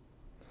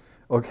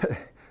 Okay,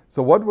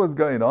 so what was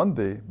going on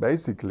there,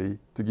 basically,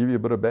 to give you a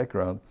bit of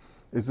background,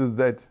 is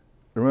that,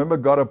 remember,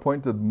 God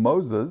appointed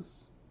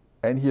Moses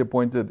and He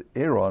appointed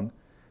Aaron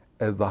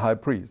as the high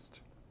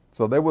priest.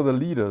 So they were the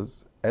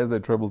leaders as they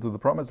traveled to the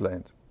promised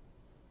land.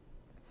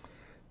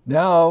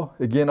 Now,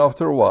 again,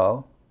 after a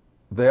while,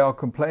 they are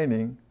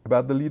complaining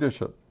about the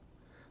leadership.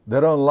 They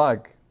don't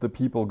like the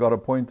people God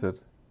appointed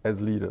as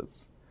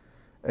leaders.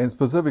 And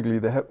specifically,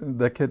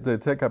 they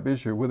take up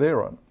issue with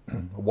Aaron.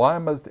 Why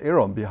must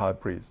Aaron be high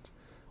priest?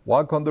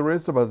 Why can't the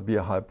rest of us be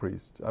a high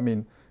priest? I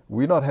mean,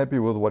 we're not happy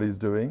with what he's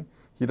doing.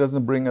 He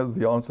doesn't bring us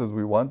the answers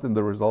we want and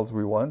the results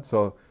we want.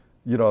 So,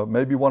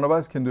 maybe one of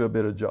us can do a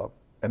better job.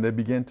 And they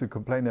began to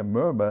complain and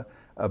murmur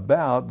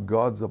about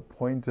God's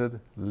appointed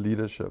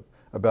leadership,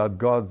 about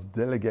God's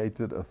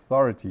delegated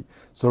authority.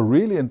 So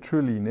really and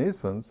truly, in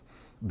essence,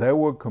 they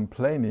were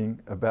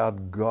complaining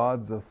about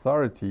God's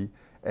authority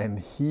and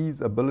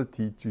His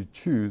ability to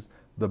choose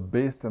the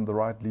best and the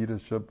right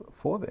leadership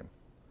for them.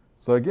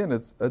 So again,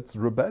 it's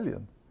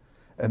rebellion.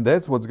 And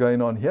that's what's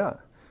going on here.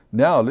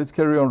 Now, let's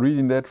carry on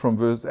reading that from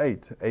verse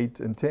 8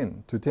 and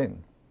 10 to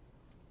 10.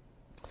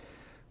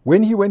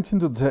 When he went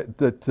into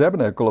the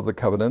tabernacle of the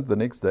covenant the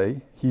next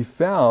day, he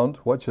found,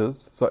 watch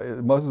this, so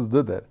Moses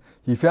did that.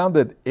 He found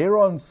that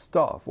Aaron's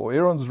staff, or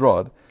Aaron's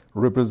rod,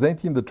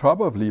 representing the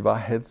tribe of Levi,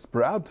 had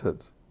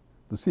sprouted.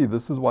 See,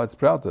 this is why it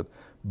sprouted.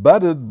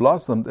 Budded,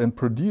 blossomed, and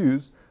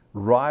produced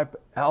ripe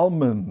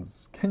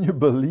almonds. Can you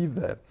believe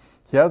that?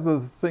 Here's a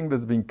thing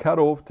that's been cut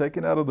off,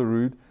 taken out of the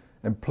root,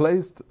 and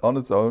placed on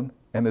its own,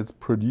 and it's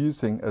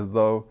producing as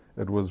though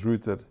it was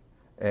rooted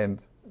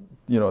and,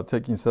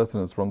 taking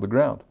sustenance from the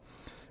ground.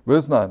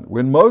 Verse 9,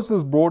 when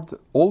Moses brought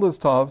all the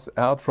staffs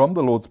out from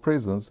the Lord's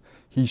presence,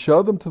 he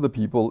showed them to the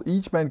people.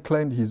 Each man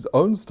claimed his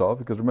own staff,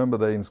 because remember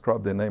they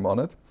inscribed their name on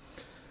it.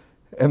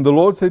 And the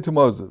Lord said to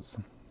Moses,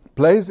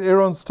 place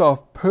Aaron's staff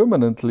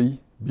permanently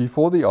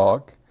before the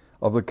ark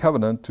of the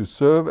covenant to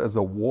serve as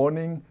a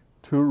warning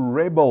to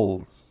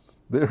rebels.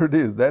 There it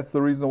is. That's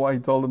the reason why he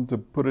told them to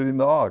put it in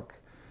the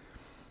ark.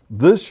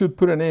 This should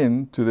put an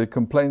end to their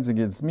complaints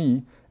against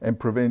me and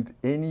prevent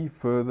any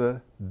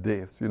further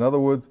deaths. In other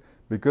words,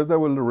 because they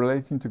were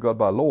relating to God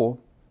by law,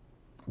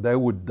 they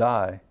would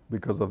die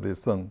because of their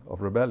sin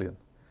of rebellion.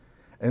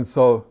 And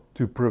so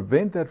to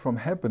prevent that from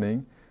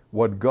happening,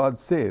 what God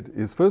said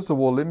is, first of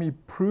all, let me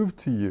prove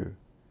to you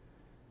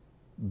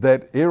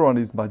that Aaron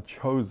is my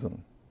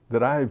chosen,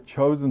 that I have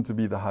chosen to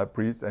be the high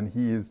priest, and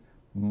he is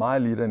my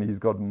leader, and he's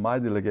got my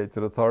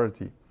delegated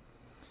authority.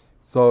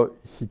 So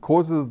he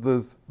causes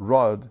this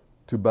rod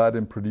to bud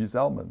and produce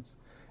almonds.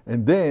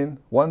 And then,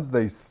 once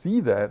they see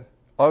that,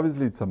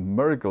 obviously it's a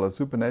miracle, a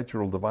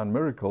supernatural divine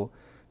miracle,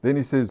 then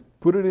he says,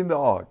 put it in the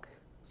ark,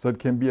 so it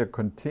can be a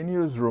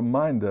continuous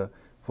reminder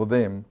for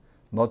them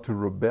not to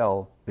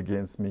rebel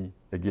against me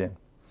again.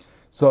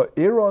 So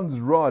Aaron's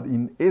rod,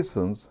 in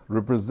essence,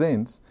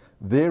 represents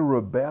their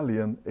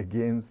rebellion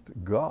against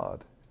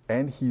God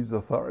and his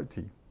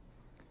authority.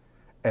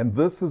 And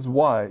this is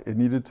why it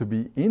needed to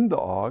be in the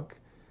ark,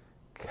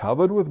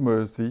 covered with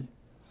mercy,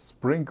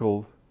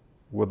 sprinkled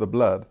with the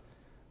blood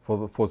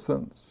for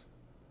sins.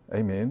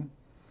 Amen.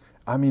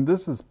 I mean,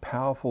 this is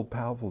powerful,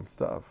 powerful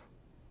stuff.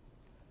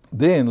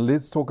 Then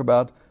let's talk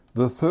about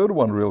the third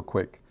one real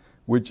quick,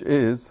 which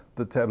is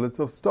the tablets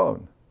of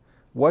stone.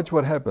 Watch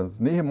what happens.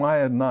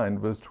 Nehemiah 9,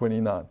 verse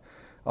 29.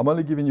 I'm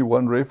only giving you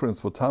one reference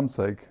for time's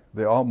sake.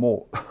 There are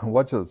more.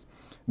 Watch this.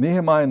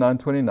 Nehemiah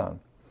 9:29.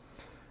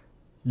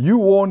 You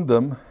warned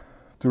them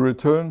to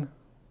return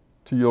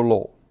to your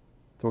law.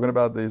 Talking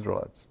about the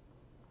Israelites.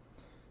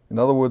 In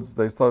other words,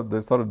 they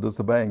started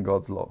disobeying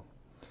God's law.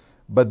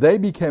 But they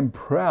became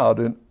proud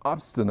and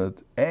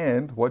obstinate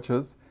and, watch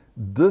this,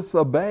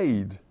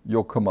 disobeyed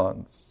your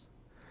commands.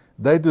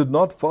 They did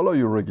not follow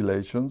your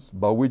regulations,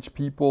 by which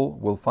people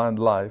will find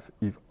life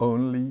if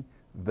only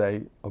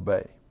they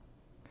obey.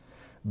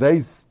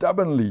 They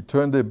stubbornly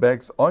turned their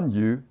backs on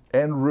you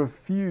and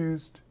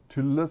refused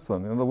to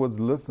listen. In other words,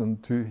 listen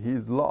to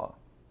his law.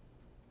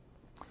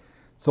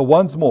 So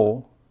once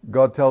more,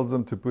 God tells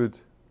them to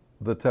put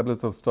the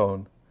tablets of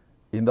stone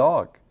in the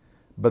ark.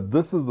 But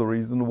this is the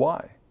reason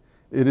why.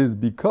 It is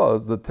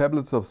because the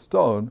tablets of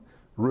stone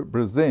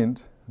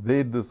represent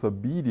their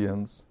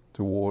disobedience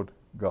toward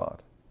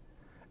God.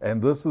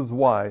 And this is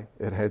why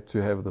it had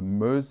to have the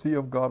mercy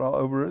of God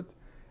over it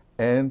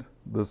and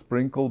the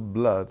sprinkled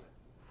blood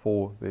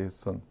for their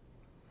sin.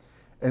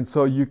 And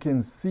so you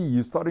can see,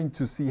 you're starting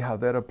to see how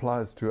that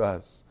applies to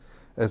us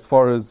as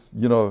far as,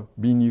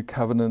 being new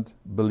covenant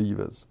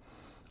believers.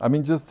 I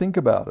mean, just think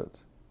about it.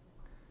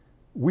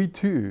 We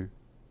too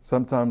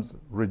sometimes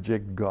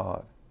reject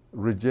God,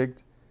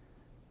 reject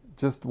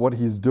just what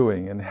he's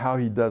doing and how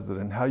he does it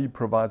and how he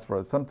provides for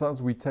us.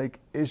 Sometimes we take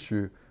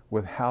issue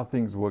with how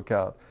things work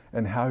out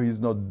and how he's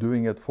not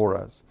doing it for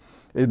us.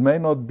 It may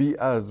not be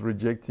us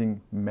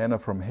rejecting manna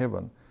from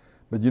heaven,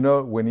 but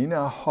when in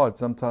our heart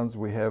sometimes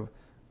we have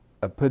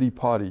a pity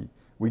party,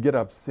 we get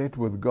upset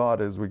with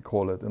God, as we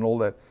call it, and all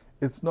that.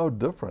 It's no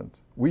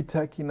different. We're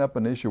taking up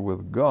an issue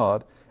with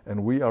God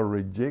and we are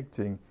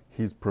rejecting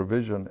his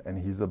provision and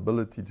his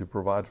ability to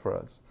provide for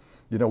us.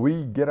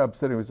 We get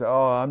upset and we say,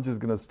 I'm just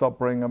going to stop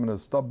praying. I'm going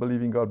to stop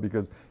believing God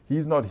because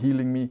he's not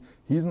healing me.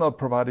 He's not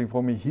providing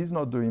for me. He's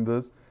not doing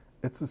this.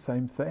 It's the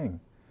same thing.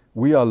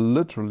 We are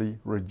literally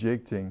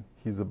rejecting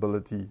his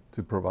ability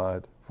to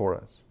provide for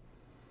us.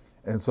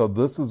 And so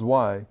this is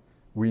why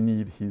we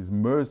need his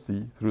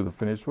mercy through the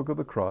finished work of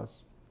the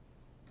cross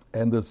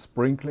and the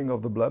sprinkling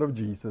of the blood of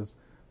Jesus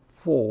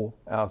for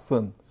our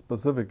sin,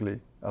 specifically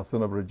our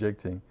sin of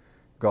rejecting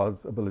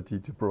God's ability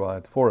to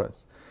provide for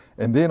us.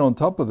 And then on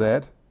top of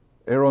that,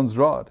 Aaron's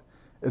rod,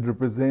 it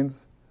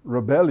represents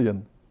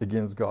rebellion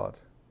against God.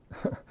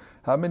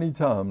 How many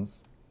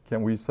times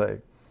can we say,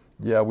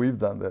 yeah, we've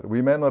done that?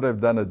 We may not have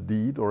done a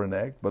deed or an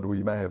act, but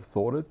we may have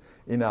thought it.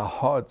 In our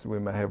hearts, we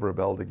may have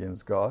rebelled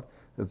against God.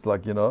 It's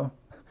like,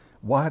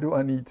 why do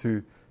I need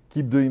to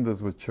keep doing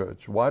this with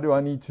church? Why do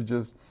I need to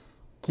just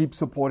keep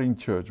supporting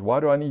church? Why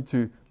do I need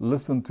to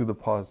listen to the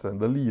pastor and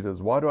the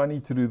leaders? Why do I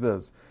need to do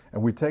this?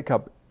 And we take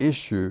up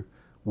issue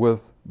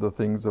with the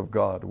things of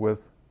God,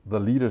 with the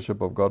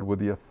leadership of God, with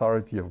the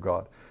authority of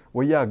God.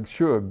 Well, yeah,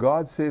 sure,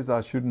 God says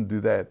I shouldn't do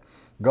that.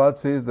 God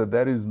says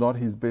that is not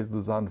his best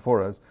design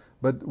for us,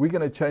 but we're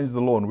going to change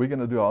the law and we're going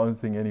to do our own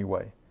thing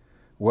anyway.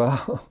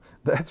 Well,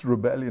 that's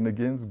rebellion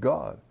against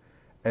God.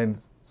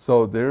 And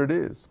so there it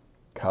is,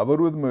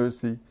 covered with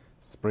mercy,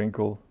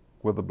 sprinkled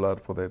with the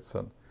blood for that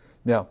sin.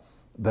 Now,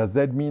 does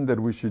that mean that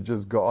we should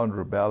just go on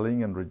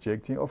rebelling and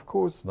rejecting? Of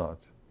course not.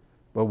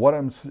 But what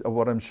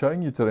I'm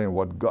showing you today and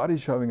what God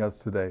is showing us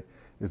today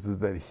is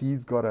that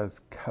he's got us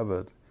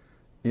covered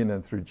in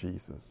and through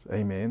Jesus.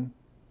 Amen.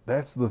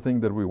 That's the thing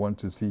that we want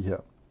to see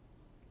here.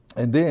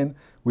 And then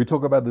we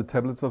talk about the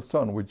tablets of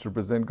stone, which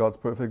represent God's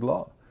perfect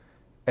law.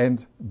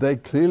 And they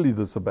clearly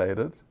disobeyed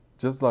it,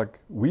 just like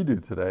we do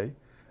today.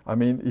 I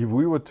mean, if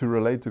we were to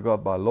relate to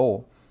God by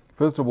law,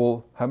 First of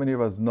all, how many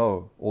of us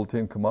know all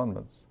 10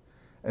 commandments?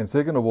 And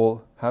second of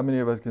all, how many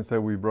of us can say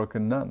we've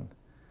broken none?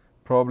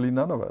 Probably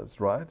none of us,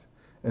 right?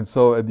 And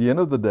so at the end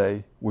of the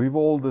day, we've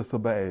all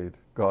disobeyed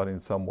God in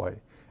some way.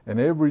 And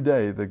every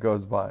day that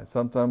goes by,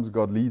 sometimes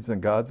God leads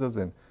and guides us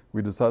and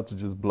we decide to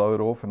just blow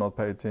it off and not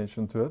pay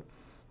attention to it.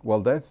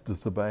 Well, that's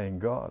disobeying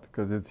God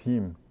because it's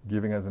Him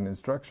giving us an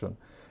instruction.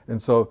 And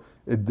so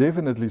it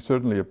definitely,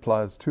 certainly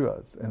applies to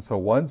us. And so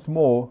once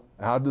more,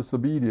 our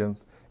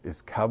disobedience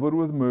is covered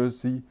with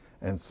mercy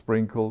and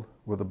sprinkled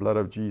with the blood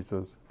of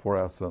Jesus for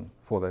our sin,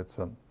 for that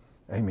sin.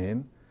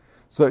 Amen.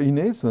 So in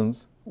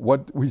essence,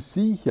 what we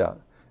see here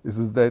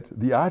is that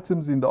the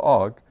items in the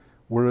ark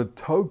were a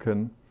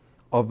token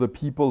of the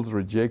people's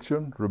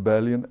rejection,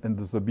 rebellion, and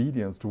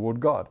disobedience toward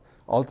God.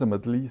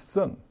 Ultimately,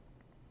 sin.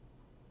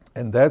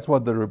 And that's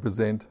what they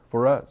represent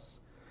for us.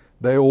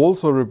 They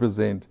also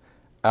represent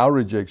our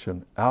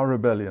rejection, our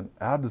rebellion,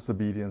 our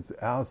disobedience,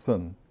 our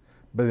sin.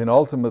 But then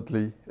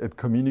ultimately, it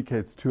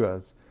communicates to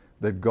us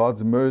that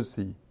God's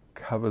mercy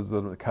covers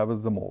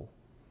them all.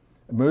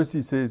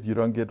 Mercy says you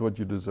don't get what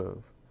you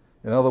deserve.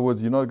 In other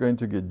words, you're not going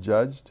to get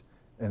judged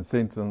and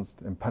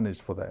sentenced and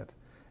punished for that.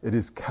 It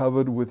is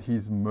covered with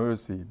His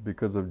mercy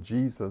because of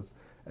Jesus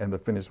and the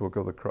finished work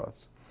of the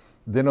cross.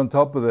 Then on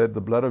top of that, the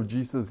blood of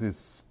Jesus is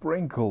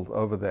sprinkled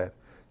over that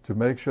to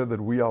make sure that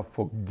we are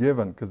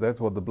forgiven, because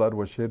that's what the blood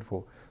was shed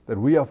for, that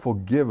we are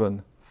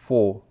forgiven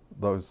for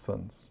those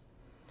sins.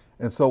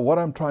 And so what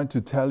I'm trying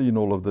to tell you in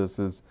all of this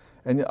is,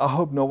 and I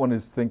hope no one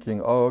is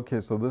thinking, oh,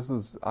 okay, so this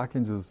is, I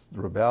can just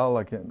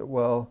rebel,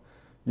 well,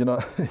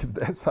 if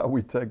that's how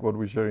we take what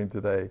we're sharing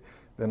today,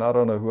 then I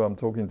don't know who I'm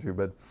talking to.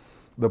 But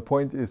the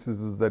point is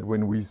that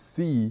when we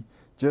see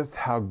just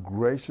how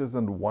gracious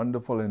and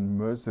wonderful and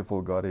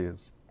merciful God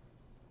is,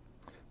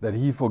 that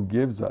He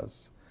forgives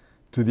us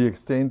to the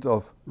extent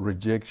of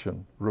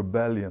rejection,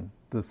 rebellion,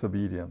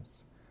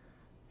 disobedience.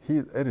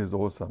 It is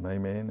awesome,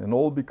 amen. And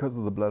all because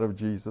of the blood of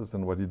Jesus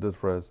and what He did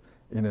for us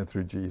in and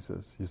through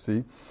Jesus, you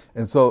see.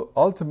 And so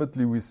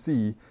ultimately we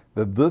see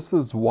that this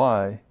is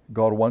why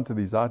God wanted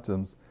these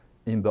items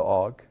in the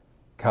ark,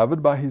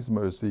 covered by His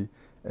mercy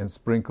and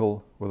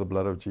sprinkled with the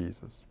blood of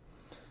Jesus.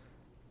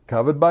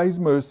 Covered by His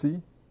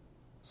mercy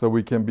so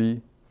we can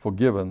be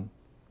forgiven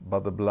by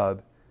the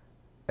blood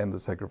and the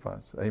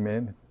sacrifice,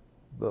 amen.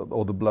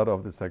 Or the blood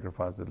of the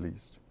sacrifice at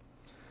least.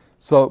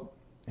 So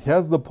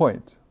here's the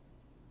point.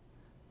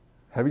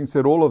 Having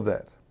said all of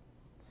that,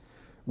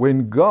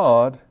 when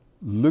God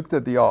looked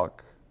at the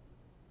ark,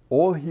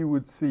 all He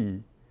would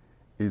see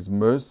is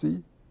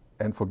mercy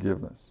and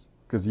forgiveness.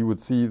 Because He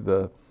would see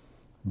the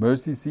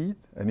mercy seat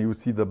and He would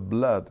see the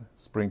blood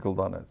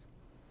sprinkled on it.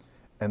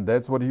 And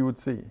that's what He would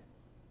see.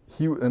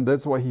 And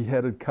that's why He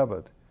had it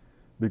covered.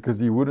 Because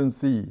He wouldn't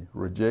see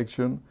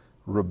rejection,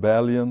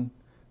 rebellion,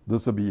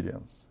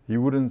 disobedience. He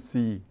wouldn't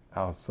see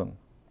our sin.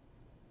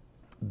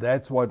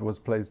 That's why it was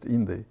placed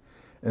in there.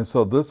 And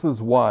so this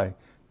is why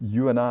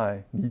you and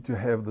I need to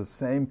have the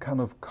same kind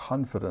of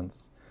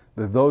confidence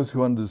that those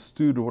who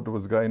understood what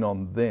was going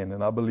on then,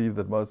 and I believe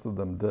that most of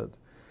them did,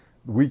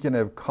 we can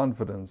have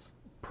confidence,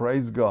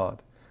 praise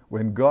God,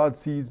 when God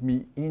sees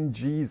me in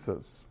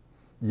Jesus.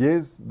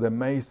 Yes, there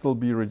may still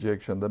be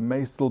rejection, there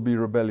may still be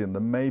rebellion,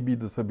 there may be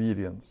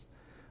disobedience,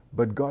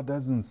 but God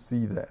doesn't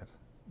see that.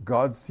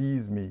 God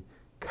sees me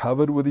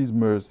covered with His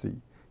mercy.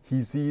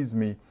 He sees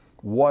me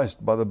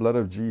washed by the blood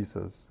of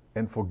Jesus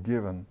and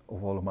forgiven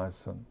of all of my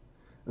sin.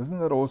 Isn't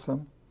that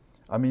awesome?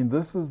 I mean,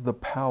 this is the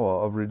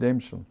power of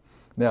redemption.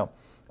 Now,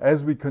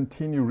 as we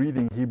continue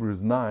reading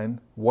Hebrews 9,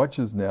 watch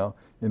us now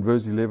in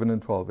verse 11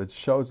 and 12. It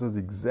shows us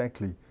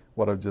exactly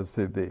what I've just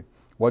said there.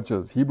 Watch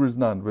us. Hebrews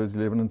 9, verse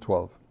 11 and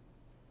 12.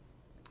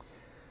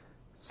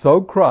 So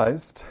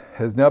Christ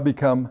has now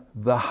become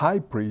the high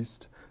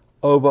priest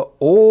over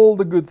all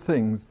the good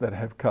things that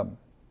have come.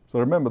 So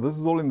remember, this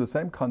is all in the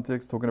same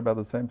context, talking about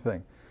the same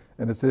thing.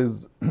 And it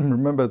says,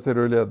 remember it said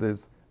earlier,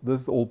 this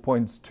all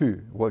points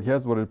to. Well,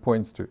 here's what it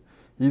points to.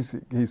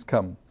 He's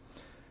come.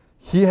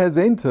 He has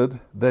entered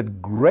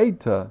that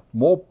greater,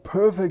 more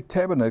perfect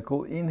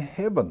tabernacle in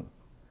heaven.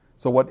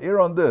 So what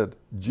Aaron did,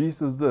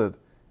 Jesus did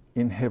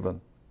in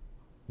heaven.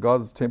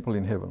 God's temple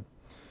in heaven.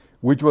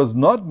 Which was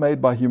not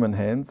made by human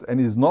hands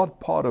and is not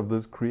part of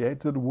this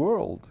created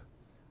world.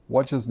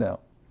 Watch us now.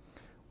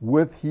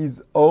 With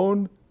His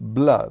own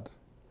blood.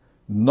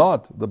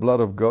 Not the blood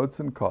of goats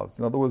and calves.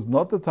 In other words,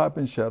 not the type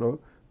and shadow,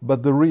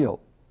 but the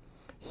real.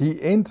 He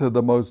entered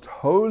the most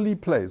holy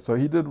place. So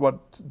He did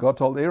what God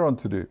told Aaron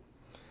to do.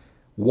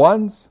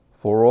 Once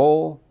for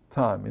all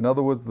time. In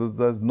other words, this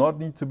does not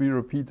need to be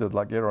repeated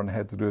like Aaron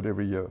had to do it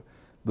every year.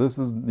 This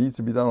needs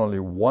to be done only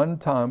one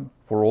time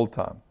for all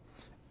time.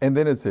 And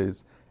then it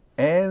says,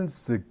 and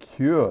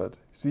secured.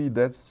 See,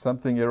 that's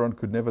something Aaron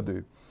could never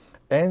do.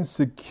 And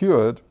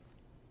secured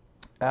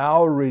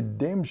our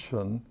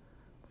redemption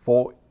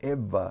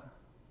forever.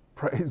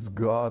 Praise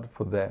God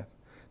for that.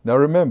 Now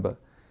remember,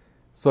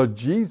 so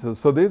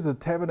there's a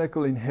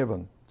tabernacle in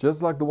heaven,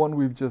 just like the one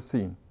we've just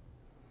seen.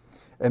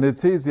 And it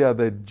says here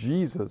that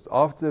Jesus,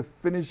 after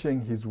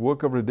finishing His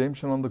work of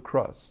redemption on the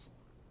cross,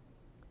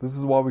 This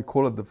is why we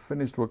call it the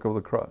finished work of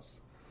the cross.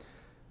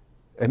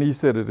 And he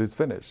said it is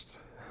finished.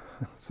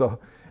 So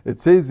it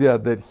says here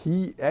that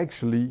he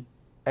actually,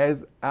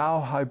 as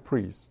our high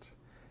priest,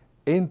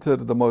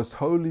 entered the most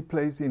holy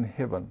place in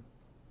heaven.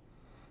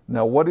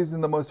 Now, what is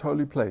in the most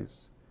holy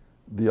place?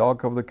 The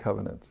Ark of the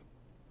Covenant.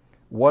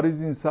 What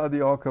is inside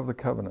the Ark of the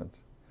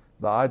Covenant?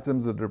 The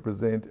items that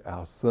represent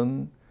our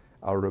sin,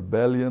 our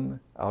rebellion,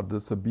 our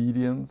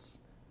disobedience,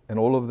 and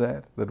all of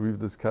that we've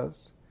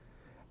discussed.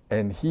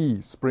 And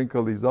he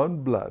sprinkled his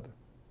own blood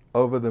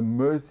over the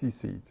mercy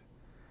seat,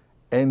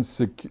 and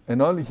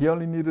he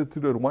only needed to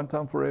do it one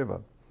time forever.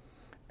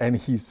 And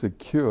he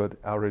secured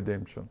our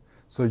redemption.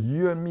 So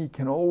you and me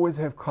can always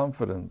have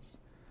confidence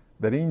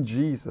that in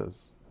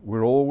Jesus,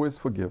 we're always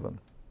forgiven.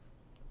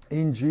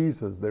 In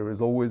Jesus, there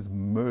is always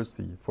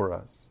mercy for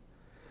us.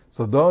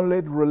 So don't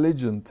let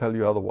religion tell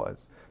you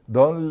otherwise.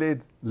 Don't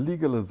let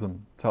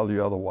legalism tell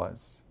you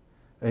otherwise.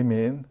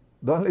 Amen.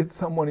 Don't let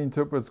someone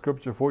interpret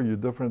Scripture for you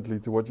differently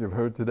to what you've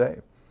heard today.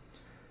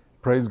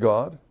 Praise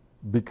God,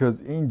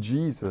 because in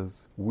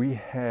Jesus, we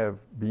have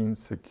been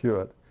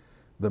secured.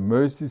 The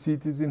mercy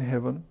seat is in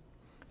heaven.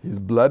 His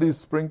blood is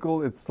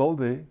sprinkled. It's still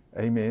there.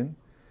 Amen.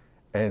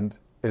 And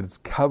it's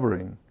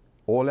covering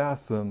all our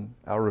sin,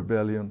 our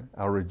rebellion,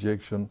 our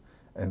rejection,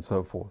 and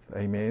so forth.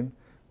 Amen.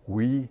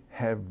 We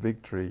have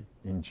victory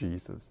in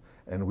Jesus,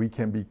 and we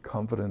can be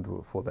confident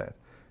for that.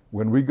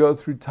 When we go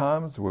through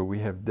times where we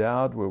have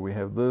doubt, where we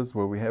have this,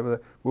 where we have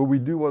that, where we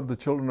do what the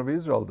children of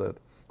Israel did,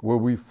 where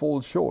we fall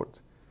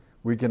short,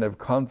 we can have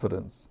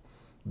confidence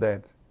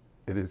that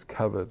it is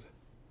covered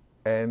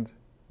and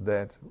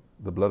that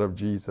the blood of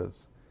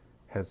Jesus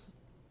has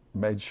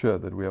made sure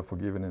that we are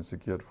forgiven and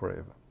secured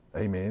forever.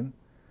 Amen.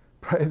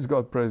 Praise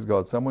God, praise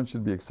God. Someone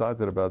should be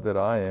excited about that.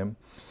 I am.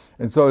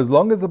 And so as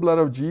long as the blood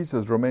of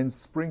Jesus remains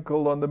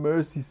sprinkled on the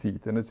mercy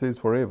seat, and it says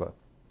forever,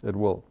 it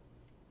will,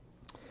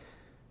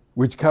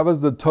 which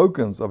covers the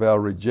tokens of our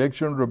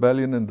rejection,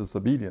 rebellion, and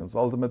disobedience,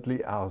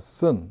 ultimately our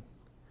sin,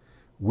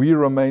 we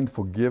remain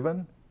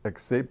forgiven,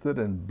 accepted,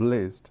 and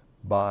blessed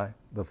by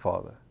the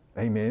Father.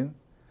 Amen.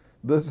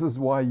 This is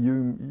why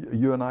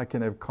you and I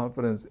can have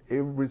confidence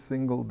every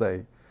single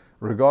day,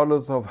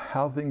 regardless of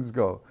how things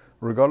go,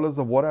 regardless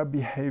of what our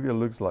behavior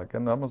looks like.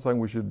 And I'm not saying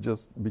we should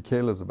just be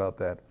careless about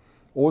that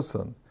or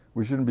sin.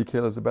 We shouldn't be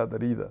careless about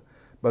that either.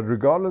 But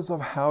regardless of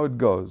how it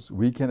goes,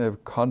 we can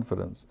have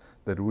confidence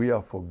that we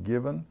are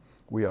forgiven,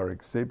 we are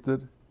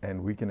accepted,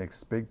 and we can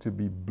expect to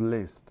be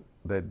blessed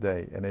that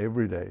day and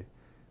every day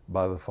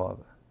by the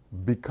Father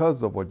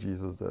because of what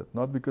Jesus did,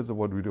 not because of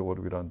what we do or what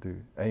we don't do.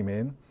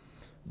 Amen.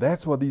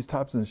 That's what these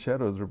types and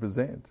shadows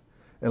represent.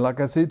 And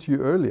like I said to you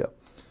earlier,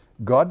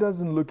 God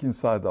doesn't look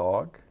inside the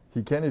ark.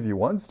 He can if he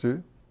wants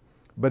to,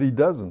 but he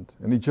doesn't,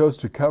 and he chose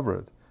to cover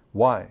it.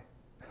 Why?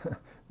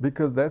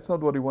 Because that's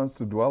not what he wants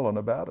to dwell on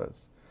about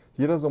us.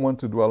 He doesn't want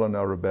to dwell on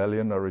our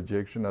rebellion, our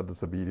rejection, our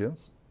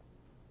disobedience.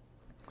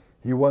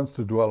 He wants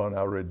to dwell on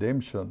our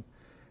redemption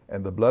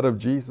and the blood of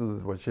Jesus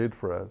that was shed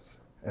for us,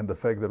 and the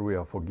fact that we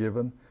are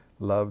forgiven,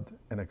 loved,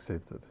 and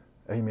accepted.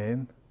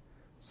 Amen.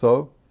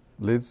 So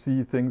let's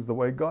see things the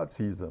way God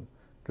sees them,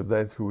 because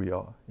that's who we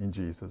are in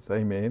Jesus.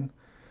 Amen.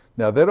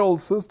 Now, that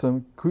old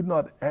system could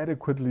not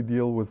adequately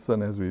deal with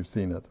sin as we've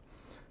seen it,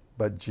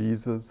 but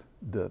Jesus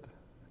did,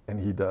 and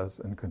he does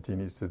and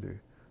continues to do.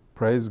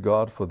 Praise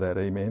God for that.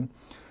 Amen.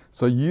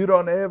 So you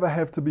don't ever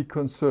have to be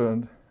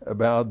concerned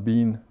about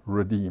being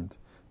redeemed,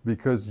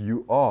 because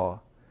you are,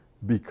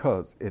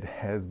 because it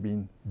has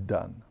been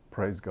done.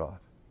 Praise God.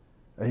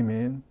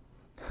 Amen.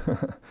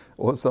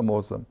 Awesome,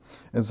 awesome.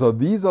 And so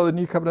these are the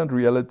new covenant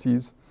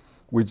realities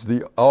which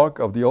the Ark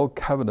of the Old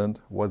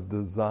Covenant was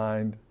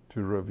designed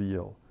to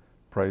reveal.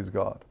 Praise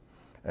God.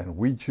 And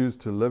we choose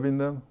to live in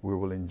them. We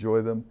will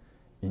enjoy them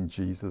in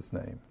Jesus'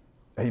 name.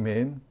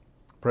 Amen.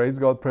 Praise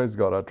God, praise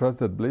God. I trust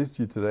that blessed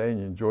you today and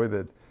you enjoy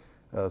that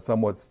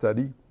somewhat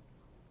study.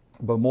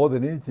 But more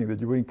than anything, that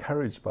you were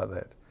encouraged by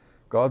that.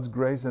 God's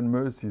grace and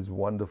mercy is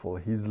wonderful.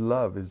 His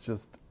love is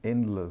just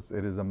endless.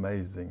 It is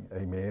amazing.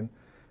 Amen.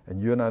 And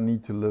you and I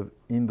need to live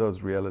in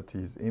those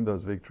realities, in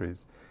those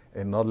victories,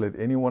 and not let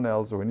anyone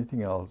else or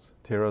anything else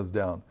tear us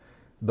down.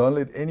 Don't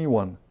let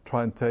anyone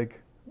try and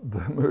take the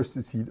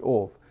mercy seat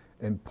off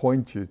and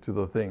point you to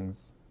the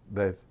things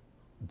that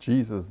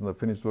Jesus and the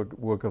finished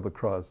work of the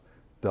cross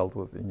dealt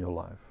with in your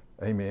life.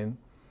 Amen.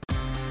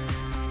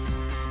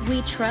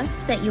 We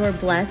trust that you are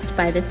blessed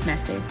by this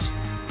message.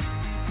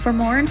 For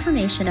more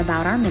information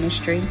about our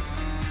ministry,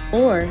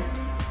 or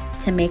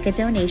to make a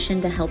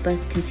donation to help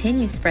us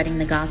continue spreading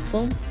the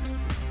gospel,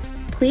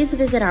 please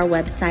visit our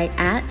website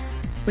at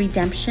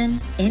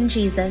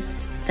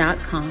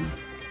redemptioninjesus.com.